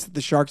a case that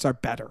the Sharks are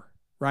better,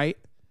 right?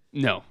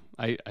 No,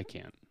 I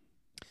can't.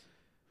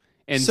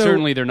 And So,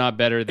 certainly they're not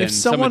better than if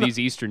some of someone these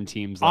Eastern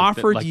teams like,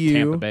 offered like you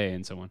Tampa Bay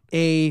and so on.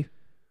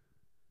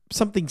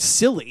 Something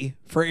silly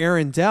for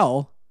Aaron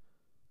Dell,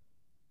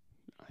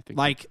 I think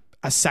like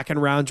a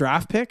second-round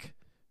draft pick,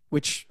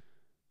 which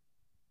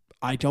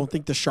I don't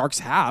think the Sharks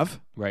have,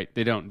 right.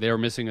 They don't. They are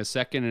missing a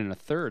second and a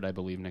third, I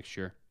believe, next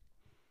year.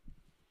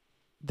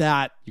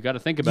 that You got to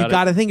think you about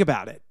got it. to think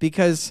about it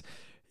because,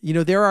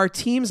 there are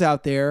teams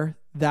out there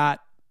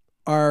that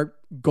are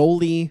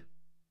goalie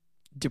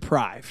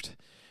deprived.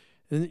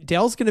 And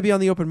Dell's going to be on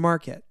the open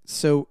market.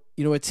 So,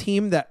 a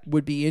team that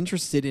would be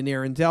interested in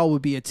Aaron Dell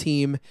would be a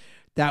team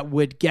that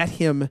would get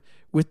him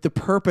with the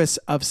purpose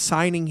of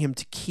signing him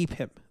to keep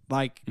him.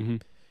 Like,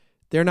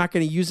 they're not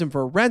going to use him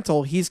for a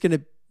rental.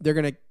 They're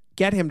going to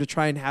get him to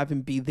try and have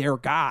him be their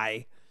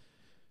guy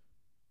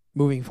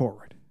moving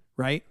forward,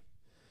 right?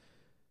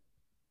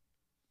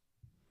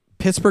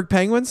 Pittsburgh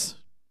Penguins,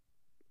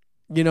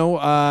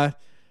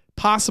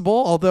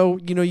 possible, although,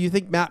 you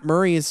think Matt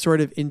Murray is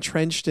sort of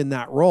entrenched in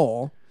that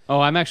role. Oh,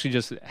 I'm actually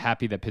just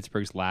happy that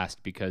Pittsburgh's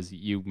last because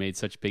you made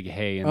such big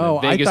hay in Oh,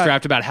 the I Vegas thought-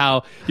 draft about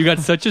how you got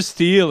such a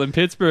steal in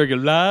Pittsburgh.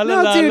 And la, la,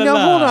 No, la, dude, la, no,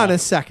 la. hold on a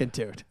second,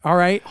 dude. All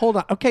right, hold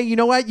on. Okay, you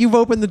know what? You've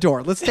opened the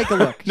door. Let's take a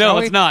look. No, shall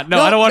it's we? not.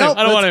 No, I don't want to.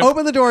 I don't want let's to.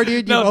 open the door,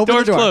 dude. No, You've opened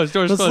door's the door. closed,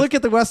 door's let's closed. look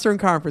at the Western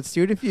Conference,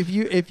 dude.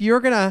 If you're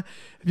gonna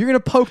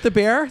poke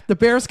the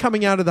bear's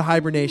coming out of the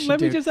hibernation.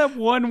 Let me dude. just have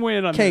one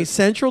win on Okay, this.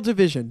 Central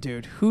Division,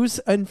 dude. Who's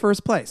in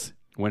first place?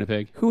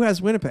 Winnipeg. Who has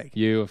Winnipeg?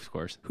 You, of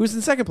course. Who's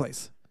in second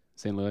place?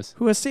 St. Louis.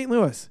 Who has St.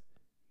 Louis?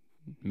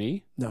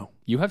 Me? No.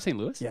 You have St.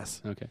 Louis?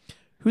 Yes. Okay.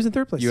 Who's in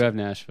third place? You have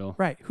Nashville.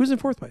 Right. Who's in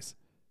fourth place?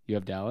 You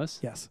have Dallas?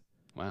 Yes.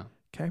 Wow.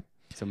 Okay.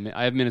 So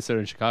I have Minnesota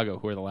and Chicago,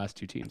 who are the last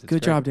two teams. It's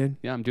Good great. job, dude.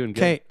 Yeah, I'm doing good.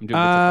 Okay. I'm doing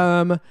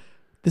good. so far.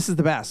 This is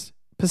the best.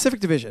 Pacific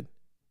Division.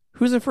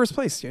 Who's in first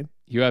place, dude?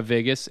 You have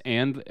Vegas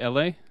and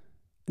LA?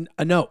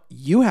 No,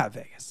 you have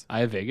Vegas. I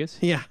have Vegas?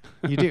 Yeah,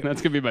 you do.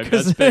 That's going to be my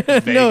best pick.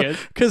 Vegas.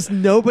 Because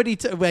nobody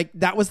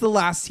that was the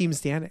last team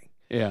standing.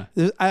 Yeah.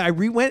 I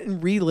went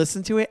and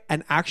re-listened to it,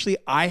 and actually,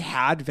 I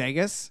had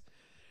Vegas,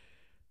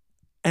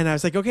 and I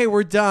was like, okay,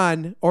 we're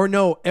done. Or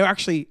no,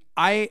 actually,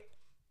 I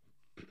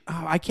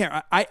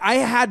can't. I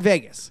had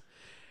Vegas,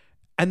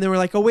 and they were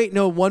like, oh wait,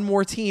 no, one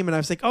more team, and I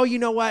was like, oh, you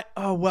know what?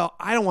 Oh well,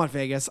 I don't want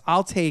Vegas.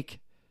 I'll take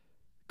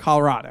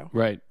Colorado.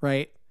 Right.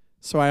 Right.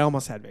 So I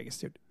almost had Vegas,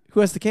 dude. Who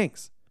has the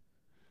Kings?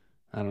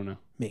 I don't know.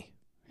 Me.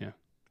 Yeah.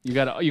 You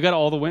got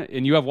all the win,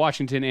 and you have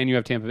Washington and you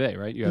have Tampa Bay,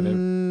 right? You have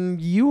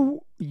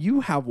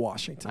You have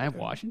Washington. I have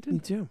dude. Washington? You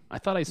do. I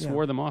thought I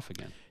swore them off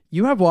again.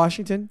 You have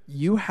Washington.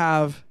 You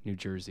have New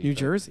Jersey. New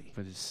Jersey.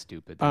 But it's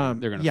stupid. They're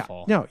going to yeah,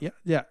 fall. No,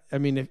 yeah. I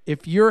mean,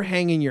 if you're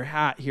hanging your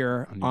hat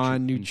here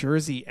on New Jer-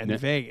 Jersey and No.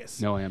 Vegas,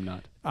 No, I am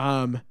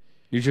not.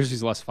 New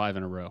Jersey's lost 5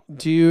 in a row.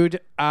 dude,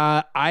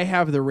 I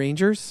have the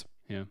Rangers.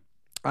 Yeah.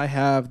 I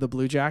have the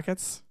Blue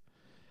Jackets.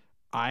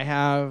 I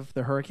have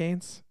the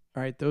Hurricanes.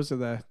 All right, those are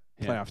the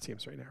Yeah. playoff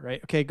teams right now,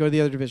 right? Okay, go to the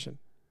other division.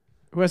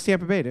 Who has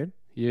Tampa Bay, dude?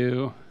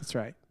 You That's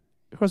right.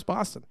 Who has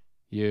Boston?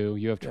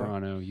 have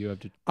Toronto. You have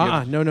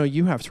No,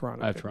 you have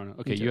Toronto. I have dude. Toronto.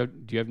 Okay, You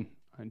do you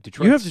have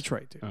Detroit? You have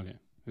Detroit, dude. Okay,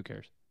 who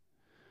cares?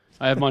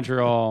 I have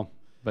Montreal,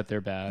 but they're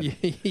bad. you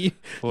have the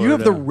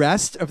Florida.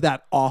 rest of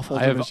that awful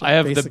division. I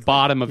have the basically.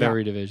 bottom of Yeah.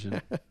 every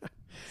division.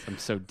 I'm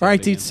so dead All right,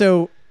 again. dude.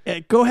 So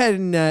go ahead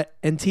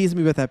and tease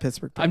me with that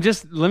Pittsburgh pick.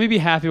 let me be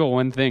happy about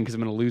one thing because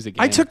I'm going to lose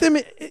again. I took them.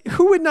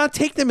 Who would not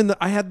take them this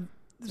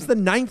is the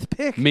 9th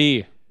pick.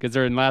 me because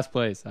they're in last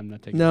place. I'm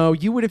not taking them. No,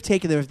 you would have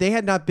taken them if they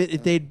had not been.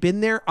 If they'd been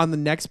there on the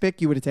next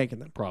pick, you would have taken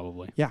them.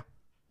 Probably. Yeah.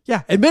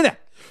 Admit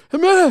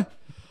it.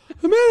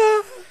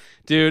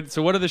 Dude,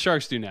 so what do the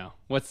Sharks do now?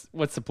 What's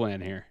the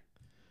plan here?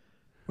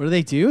 What do?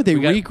 They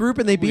got- regroup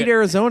and they beat got-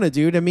 Arizona,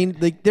 dude. I mean,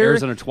 like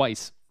Arizona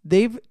twice.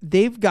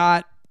 they've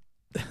got.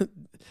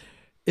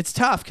 It's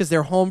tough because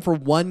they're home for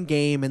one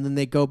game and then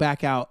they go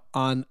back out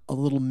on a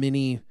little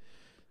mini,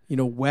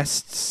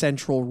 West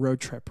Central road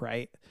trip,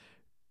 right?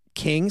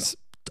 Kings,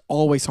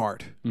 always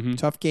hard.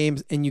 Tough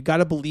games. And you got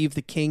to believe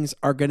the Kings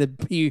are going to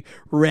be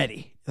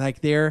ready.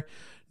 Like they're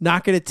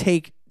not going to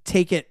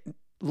take it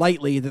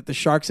lightly that the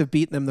Sharks have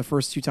beaten them the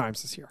first 2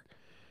 times this year.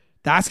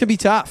 That's going to be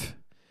tough.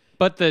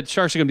 But the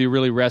Sharks are going to be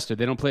really rested.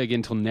 They don't play again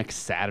until next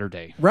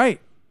Saturday. Right.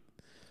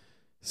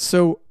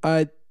 So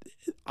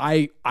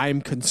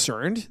I'm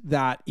concerned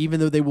that even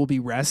though they will be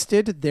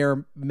rested, they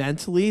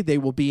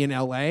will be in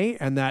LA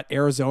and that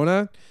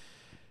Arizona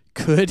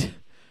could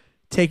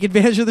take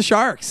advantage of the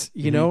Sharks,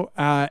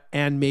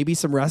 and maybe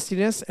some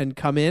rustiness and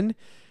come in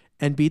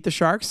and beat the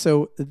Sharks.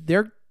 So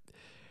they're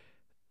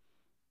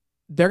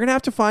going to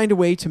have to find a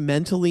way to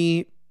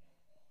mentally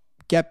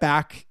get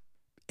back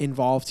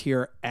involved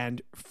here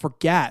and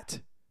forget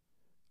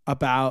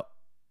about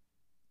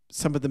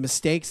some of the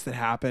mistakes that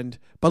happened,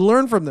 but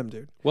learn from them,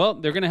 dude. Well,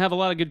 they're going to have a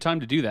lot of good time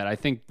to do that. I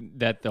think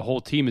that the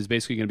whole team is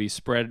basically going to be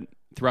spread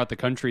throughout the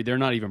country. They're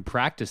not even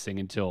practicing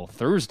until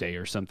Thursday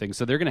or something.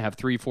 So they're going to have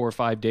 3, 4,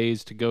 5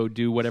 days to go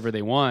do whatever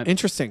they want.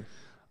 Interesting.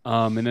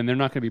 And then they're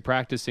not going to be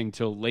practicing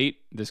till late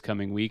this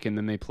coming week. And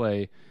then they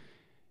play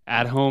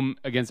at home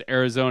against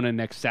Arizona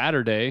next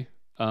Saturday.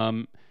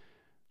 I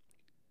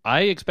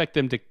expect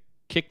them to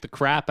kick the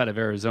crap out of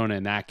Arizona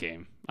in that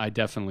game. I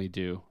definitely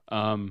do.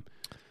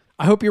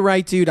 I hope you're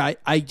right, dude.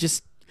 I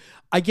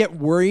get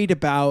worried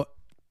about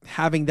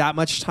having that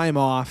much time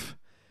off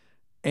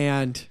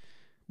and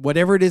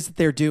whatever it is that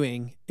they're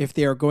doing, if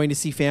they're going to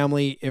see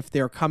family, if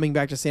they're coming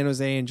back to San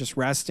Jose and just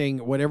resting,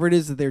 whatever it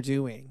is that they're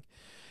doing,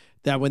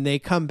 that when they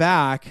come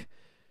back,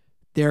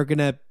 they're going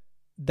to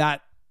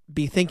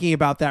be thinking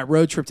about that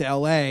road trip to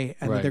LA and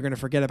then they're going to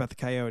forget about the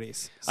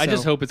Coyotes. I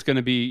just hope it's going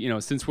to be,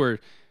 since we're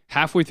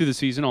halfway through the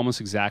season,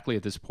 almost exactly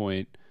at this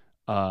point,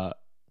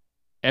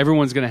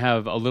 everyone's going to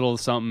have a little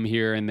something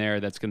here and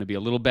there that's going to be a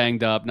little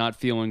banged up, not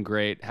feeling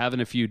great. Having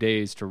a few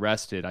days to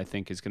rest it, I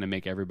think, is going to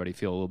make everybody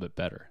feel a little bit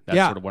better. That's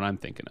sort of what I'm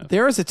thinking of.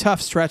 There is a tough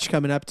stretch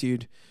coming up,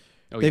 dude.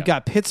 They've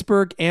got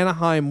Pittsburgh,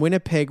 Anaheim,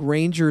 Winnipeg,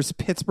 Rangers,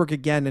 Pittsburgh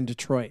again, and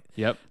Detroit.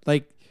 Yep.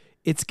 Like,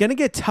 it's going to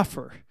get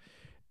tougher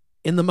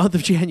in the month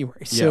of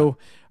January. So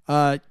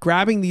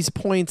grabbing these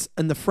points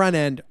in the front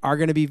end are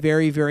going to be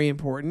very, very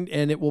important,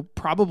 and it will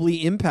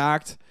probably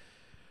impact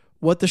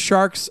what the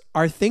Sharks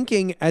are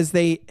thinking as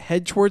they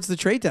head towards the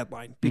trade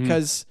deadline,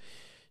 because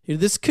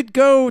this could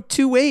go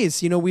two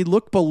ways. We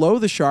look below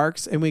the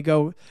Sharks and we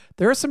go,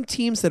 there are some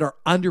teams that are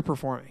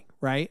underperforming,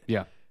 right?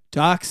 Yeah.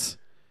 Ducks,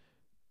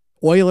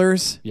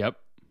 Oilers, Yep.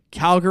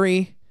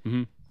 Calgary.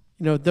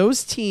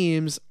 Those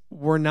teams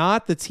were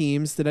not the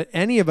teams that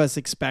any of us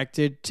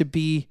expected to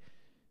be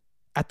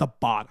at the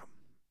bottom.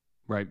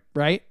 Right.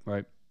 Right?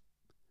 Right.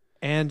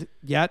 And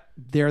yet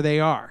there they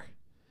are.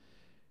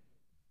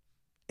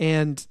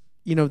 And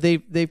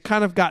they've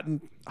kind of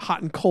gotten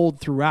hot and cold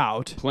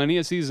throughout. Plenty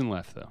of season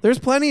left, though. There's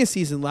plenty of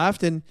season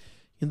left, and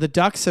the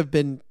Ducks have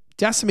been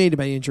decimated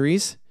by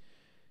injuries.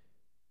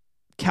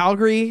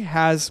 Calgary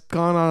has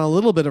gone on a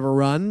little bit of a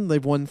run.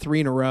 They've won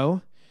 3 in a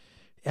row.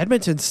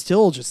 Edmonton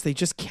still they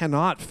just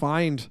cannot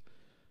find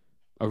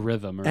a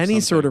rhythm or any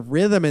something. sort of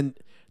rhythm, and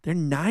they're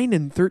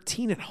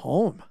 9-13 at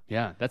home.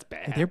 Yeah, that's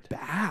bad. They're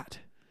bad.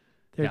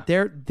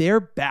 They're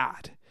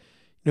bad.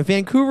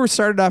 Vancouver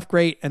started off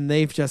great, and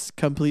they've just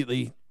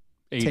completely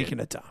taken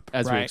a dump,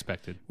 as we right?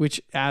 expected.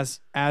 Which, as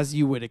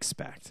you would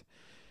expect.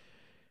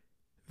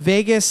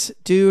 Vegas,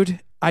 dude,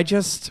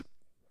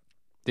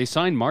 they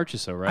signed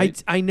Marchessault,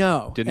 right? I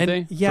know, didn't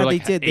they? Yeah, For they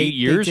did. 8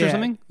 years they or did.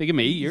 something. They give him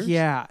 8 years.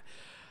 Yeah,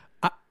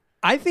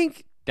 I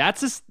think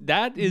that is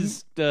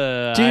Dude,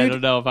 I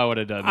don't know if I would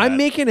have done that. I'm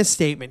making a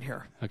statement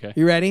here. Okay.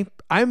 You ready?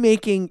 I'm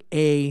making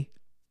a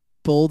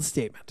bold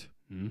statement.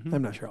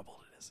 I'm not sure how bold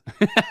it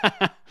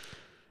is.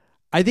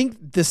 I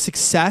think the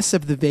success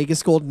of the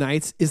Vegas Golden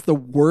Knights is the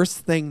worst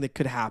thing that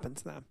could happen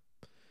to them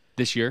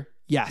this year.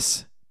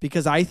 Yes,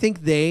 because I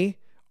think they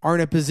are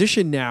in a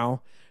position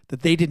now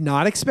that they did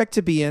not expect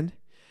to be in,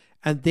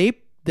 and the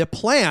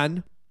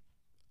plan,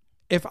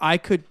 if I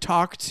could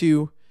talk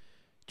to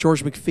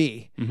George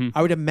McPhee,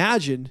 I would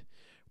imagine,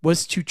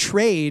 was to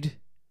trade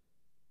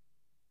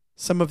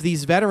some of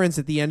these veterans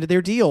at the end of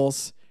their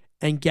deals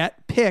and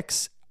get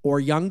picks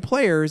or young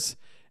players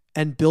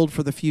and build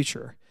for the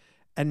future.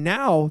 And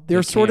now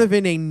they're sort of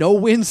in a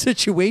no-win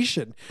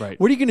situation. Right.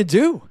 What are you going to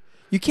do?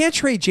 You can't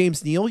trade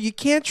James Neal. You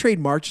can't trade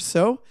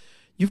Marchessault.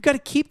 You've got to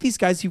keep these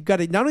guys. You've got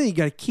to not only you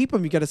got to keep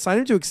them, you got to sign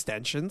them to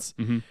extensions.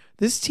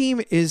 This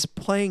team is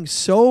playing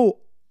so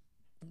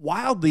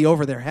wildly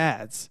over their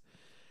heads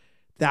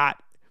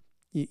that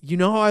you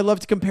know how I love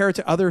to compare it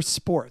to other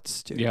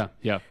sports, dude.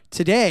 Yeah.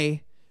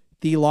 Today,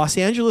 the Los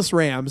Angeles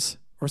Rams,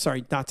 or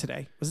sorry, not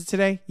today. Was it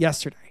today?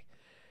 Yesterday.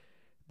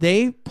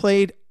 They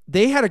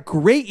had a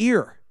great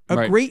year.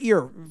 Great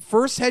year.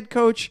 First head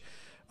coach,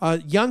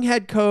 young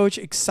head coach,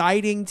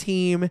 exciting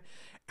team.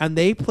 And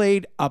they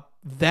played a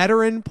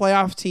veteran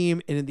playoff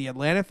team in the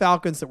Atlanta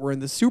Falcons that were in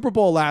the Super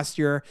Bowl last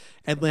year.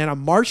 Atlanta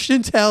marched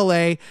into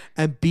LA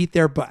and beat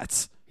their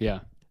butts.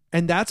 Yeah.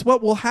 And that's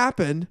what will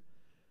happen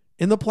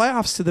in the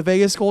playoffs to the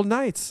Vegas Golden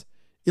Knights.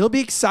 It'll be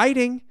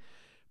exciting.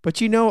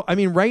 But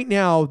right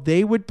now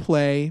they would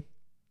play,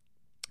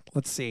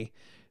 let's see,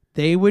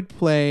 they would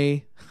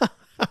play...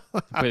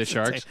 Play the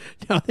Sharks?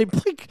 No, they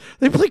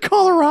play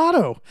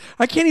Colorado.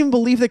 I can't even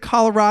believe that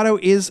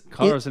Colorado's in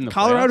the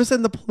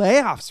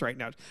playoffs right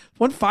now.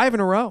 Won 5 in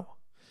a row.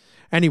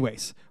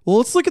 Anyways, well,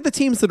 let's look at the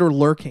teams that are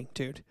lurking,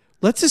 dude.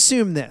 Let's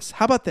assume this.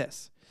 How about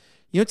this?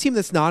 A team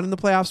that's not in the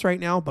playoffs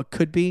right now, but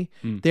could be.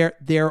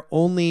 They're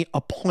only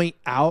a point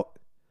out.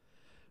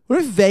 What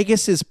if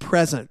Vegas is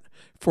present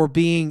for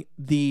being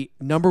the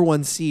number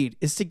 1 seed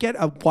is to get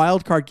a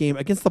wild card game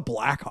against the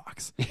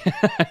Blackhawks?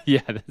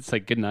 Yeah, that's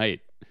like good night.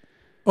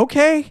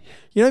 Okay.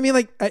 You know what I mean?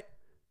 Like,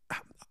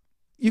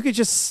 you could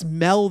just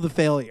smell the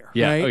failure.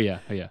 Yeah. Right?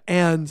 Oh, yeah.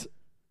 And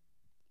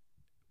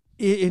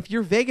if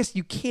you're Vegas,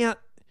 you can't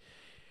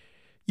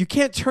you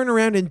can't turn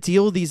around and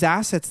deal these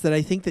assets that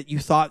I think that you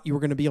thought you were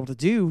going to be able to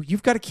do.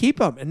 You've got to keep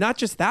them. And not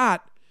just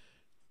that,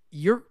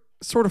 you're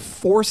sort of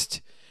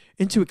forced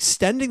into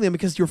extending them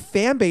because your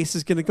fan base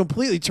is going to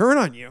completely turn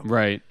on you.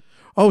 Right.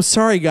 Oh,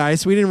 sorry,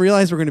 guys. We didn't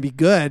realize we're going to be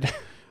good.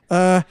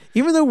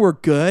 Even though we're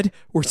good,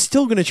 we're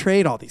still going to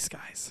trade all these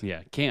guys.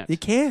 Yeah, can't. You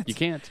can't. You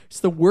can't.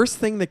 It's the worst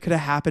thing that could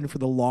have happened for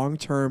the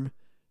long-term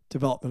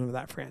development of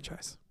that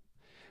franchise.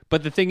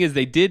 But the thing is,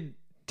 they didn't,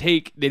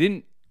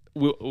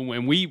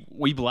 when we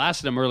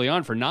blasted them early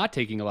on for not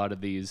taking a lot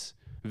of these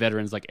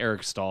veterans like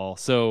Eric Stahl.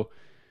 So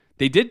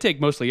they did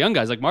take mostly young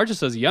guys. Like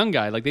Marchessault's a young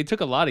guy. Like they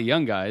took a lot of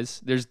young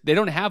guys. They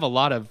don't have a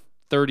lot of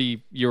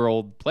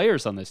 30-year-old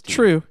players on this team.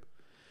 True.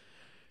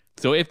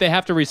 So if they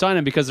have to re-sign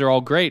him because they're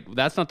all great,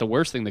 that's not the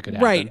worst thing that could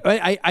happen.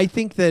 Right. I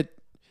think that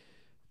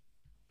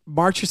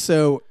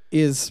Marchessault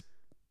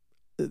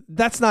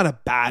that's not a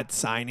bad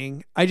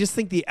signing. I just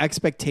think the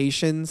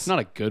expectations. It's not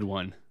a good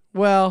one.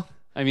 Well,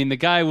 I mean, the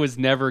guy was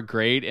never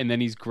great, and then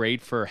he's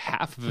great for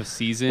half of a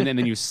season, and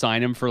then you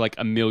sign him for like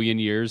a million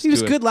years. He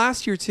was good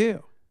last year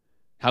too.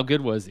 How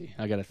good was he?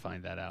 I got to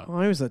find that out.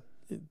 Well, he was a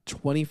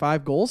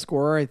 25 goal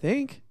scorer, I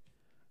think.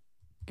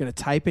 Gonna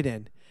type it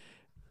in.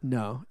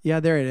 No. Yeah,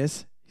 there it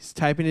is. He's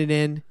typing it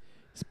in.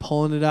 He's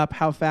pulling it up.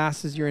 How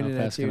fast is your internet,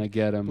 How fast dude? can I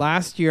get him?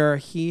 Last year,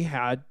 he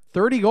had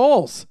 30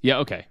 goals. Yeah,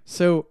 okay.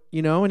 So,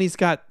 and he's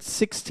got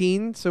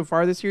 16 so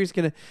far this year.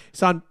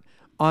 He's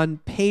on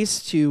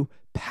pace to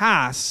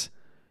pass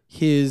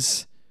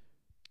his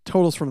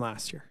totals from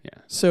last year.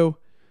 Yeah. So,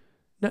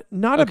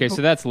 not okay,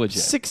 so that's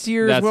legit. 6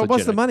 years. That's Well,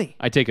 what's the legitimate. money?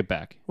 I take it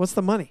back. What's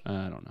the money?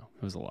 I don't know.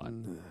 It was a lot.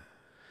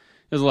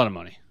 It was a lot of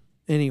money.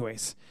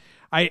 Anyways,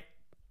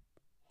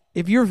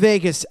 if you're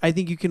Vegas, I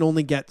think you can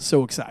only get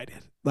so excited.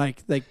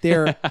 Like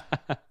they're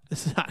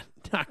it's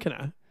not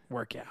gonna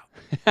work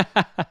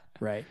out.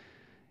 Right.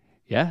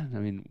 Yeah, I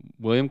mean,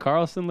 William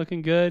Karlsson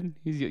looking good.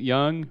 He's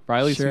young.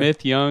 Riley Sure.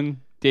 Smith,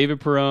 young. David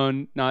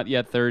Perron, not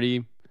yet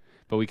 30,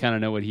 but we kind of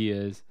know what he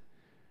is.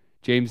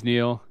 James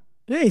Neal.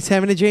 Yeah, he's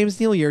having a James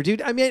Neal year,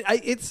 dude. I mean,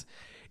 it's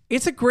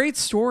a great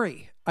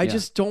story. I Yeah.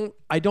 just don't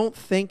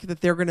think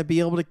that they're going to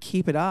be able to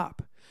keep it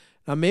up.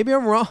 Now, maybe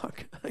I'm wrong.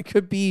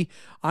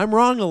 I'm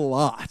wrong a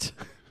lot,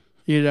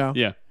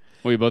 Yeah,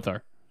 we both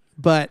are.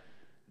 But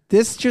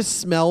this just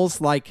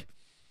smells like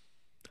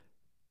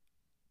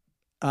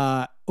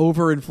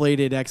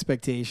overinflated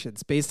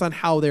expectations based on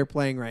how they're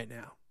playing right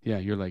now. Yeah,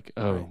 you're like,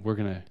 Right. we're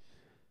going to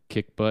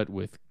kick butt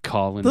with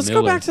Colin Let's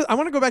Miller. go back to. I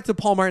want to go back to the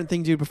Paul Martin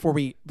thing, dude. Before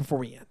we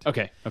end,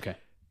 Okay.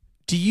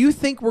 do you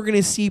think we're going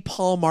to see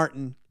Paul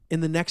Martin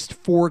in the next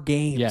 4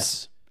 games?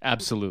 Yes,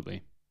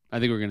 absolutely. I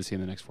think we're going to see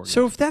him in the next 4 games.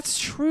 So if that's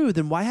true,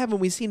 then why haven't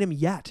we seen him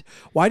yet?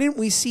 Why didn't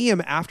we see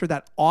him after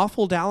that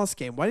awful Dallas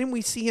game? Why didn't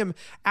we see him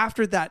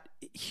after that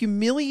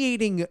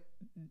humiliating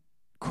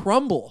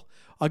crumble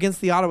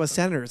against the Ottawa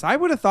Senators? I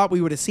would have thought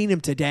we would have seen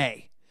him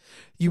today.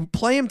 You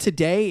play him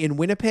today in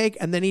Winnipeg,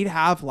 and then he'd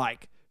have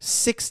like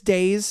 6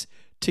 days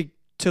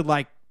to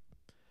like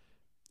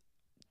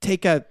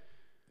take a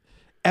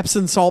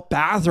Epsom salt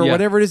bath or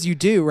whatever it is you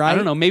do, right? I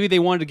don't know. Maybe they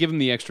wanted to give him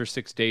the extra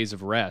 6 days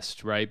of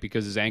rest, right?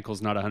 Because his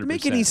ankle's not 100%. Doesn't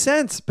make any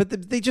sense,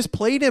 but they just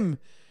played him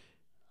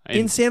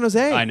in San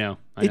Jose. I know. It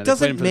They played him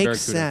doesn't for the make Barracuda.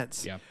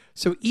 sense. Yeah.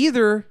 So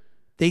either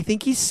they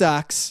think he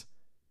sucks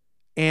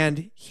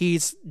and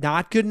he's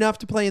not good enough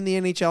to play in the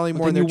NHL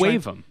anymore. Then you and they're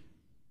waive him.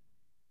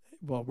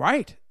 Well,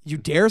 right. You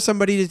dare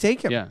somebody to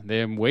take him. Yeah, they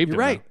haven't waived You're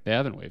him. right. though. They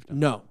haven't waived him.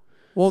 No.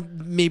 Well,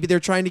 maybe they're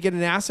trying to get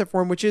an asset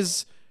for him, which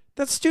is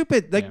that's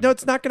stupid. Like, Yeah. no,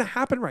 it's not going to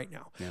happen right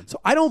now. Yeah. So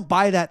I don't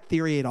buy that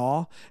theory at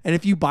all. And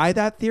if you buy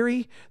that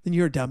theory, then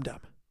you're a dum-dum.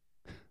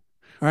 All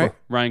right. Oh,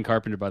 Ryan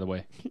Carpenter, by the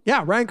way.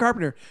 Yeah, Ryan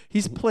Carpenter.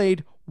 He's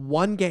played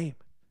 1 game,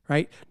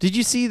 right? Did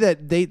you see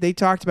that they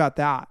talked about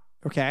that?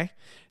 Okay.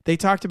 They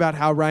talked about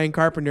how Ryan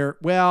Carpenter,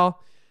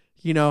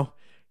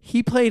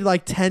 he played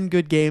like 10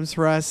 good games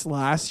for us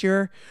last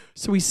year.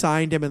 So we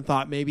signed him and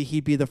thought maybe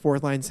he'd be the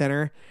 4th line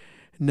center.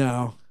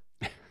 No.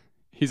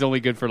 He's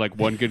only good for like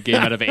 1 good game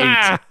out of 8.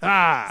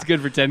 He's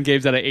good for 10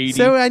 games out of 80.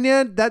 So I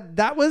know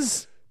that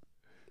was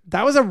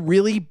a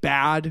really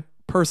bad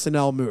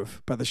personnel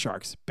move by the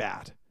Sharks.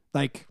 Bad.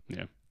 Like,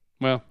 yeah.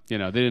 Well, they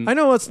didn't. I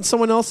know it's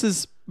someone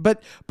else's,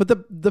 but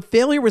the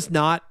failure was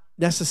not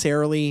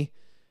necessarily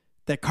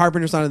that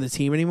Carpenter's not on the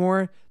team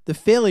anymore. The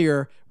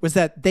failure was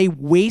that they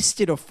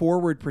wasted a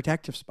forward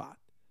protective spot.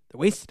 They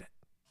wasted it.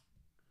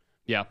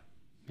 Yeah.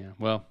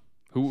 Well,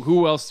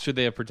 who else should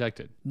they have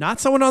protected? Not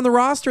someone on the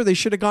roster. They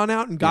should have gone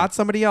out and got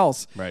somebody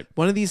else. Right.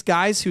 One of these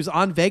guys who's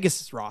on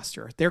Vegas'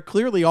 roster. They're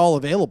clearly all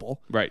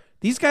available. Right.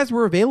 These guys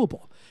were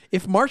available.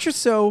 If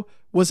Marchessault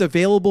was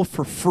available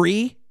for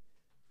free,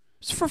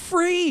 it's for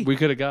free. We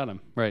could have got him.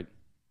 Right.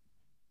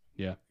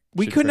 Yeah.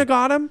 We couldn't have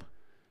got him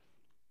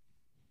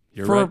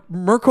You're for right.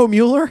 Mirko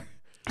Mueller.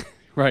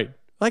 Right.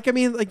 Like, I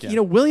mean,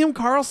 William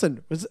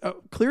Karlsson was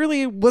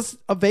clearly was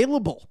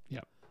available.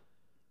 Yeah.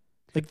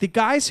 Like the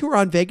guys who were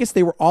on Vegas,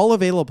 they were all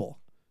available.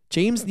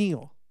 James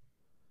Neal.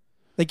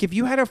 Like if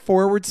you had a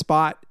forward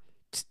spot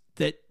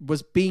that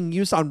was being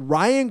used on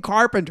Ryan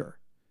Carpenter,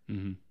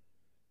 Mm-hmm.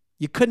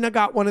 you couldn't have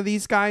got one of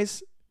these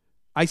guys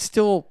I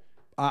still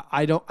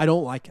I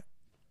don't like it.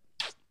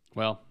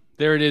 Well,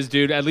 there it is,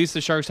 dude. At least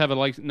the Sharks have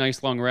a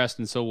nice long rest,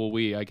 and so will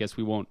we. I guess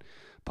we won't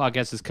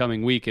podcast this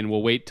coming week, and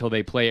we'll wait till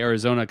they play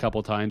Arizona a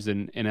couple times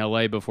in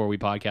LA before we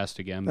podcast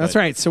again. That's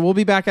right. So we'll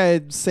be back,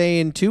 I'd say,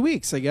 in 2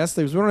 weeks, I guess.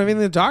 We don't have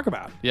anything to talk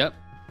about. Yep.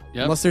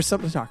 Unless there's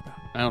something to talk about.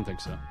 I don't think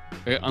so.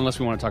 Unless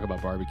we want to talk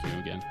about barbecue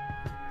again.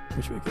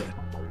 Which would be good.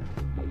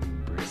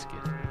 Brisket.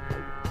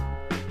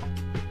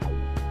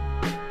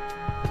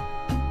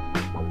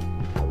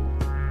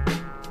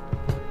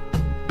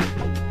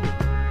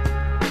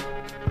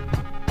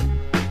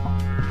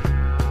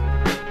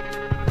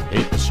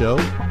 Hate the show?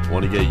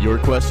 Want to get your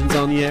questions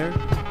on the air?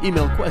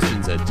 Email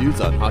questions at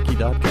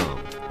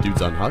dudesonhockey.com.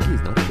 Dudes on Hockey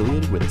is not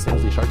affiliated with the San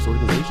Jose Sharks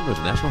organization or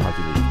the National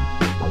Hockey League.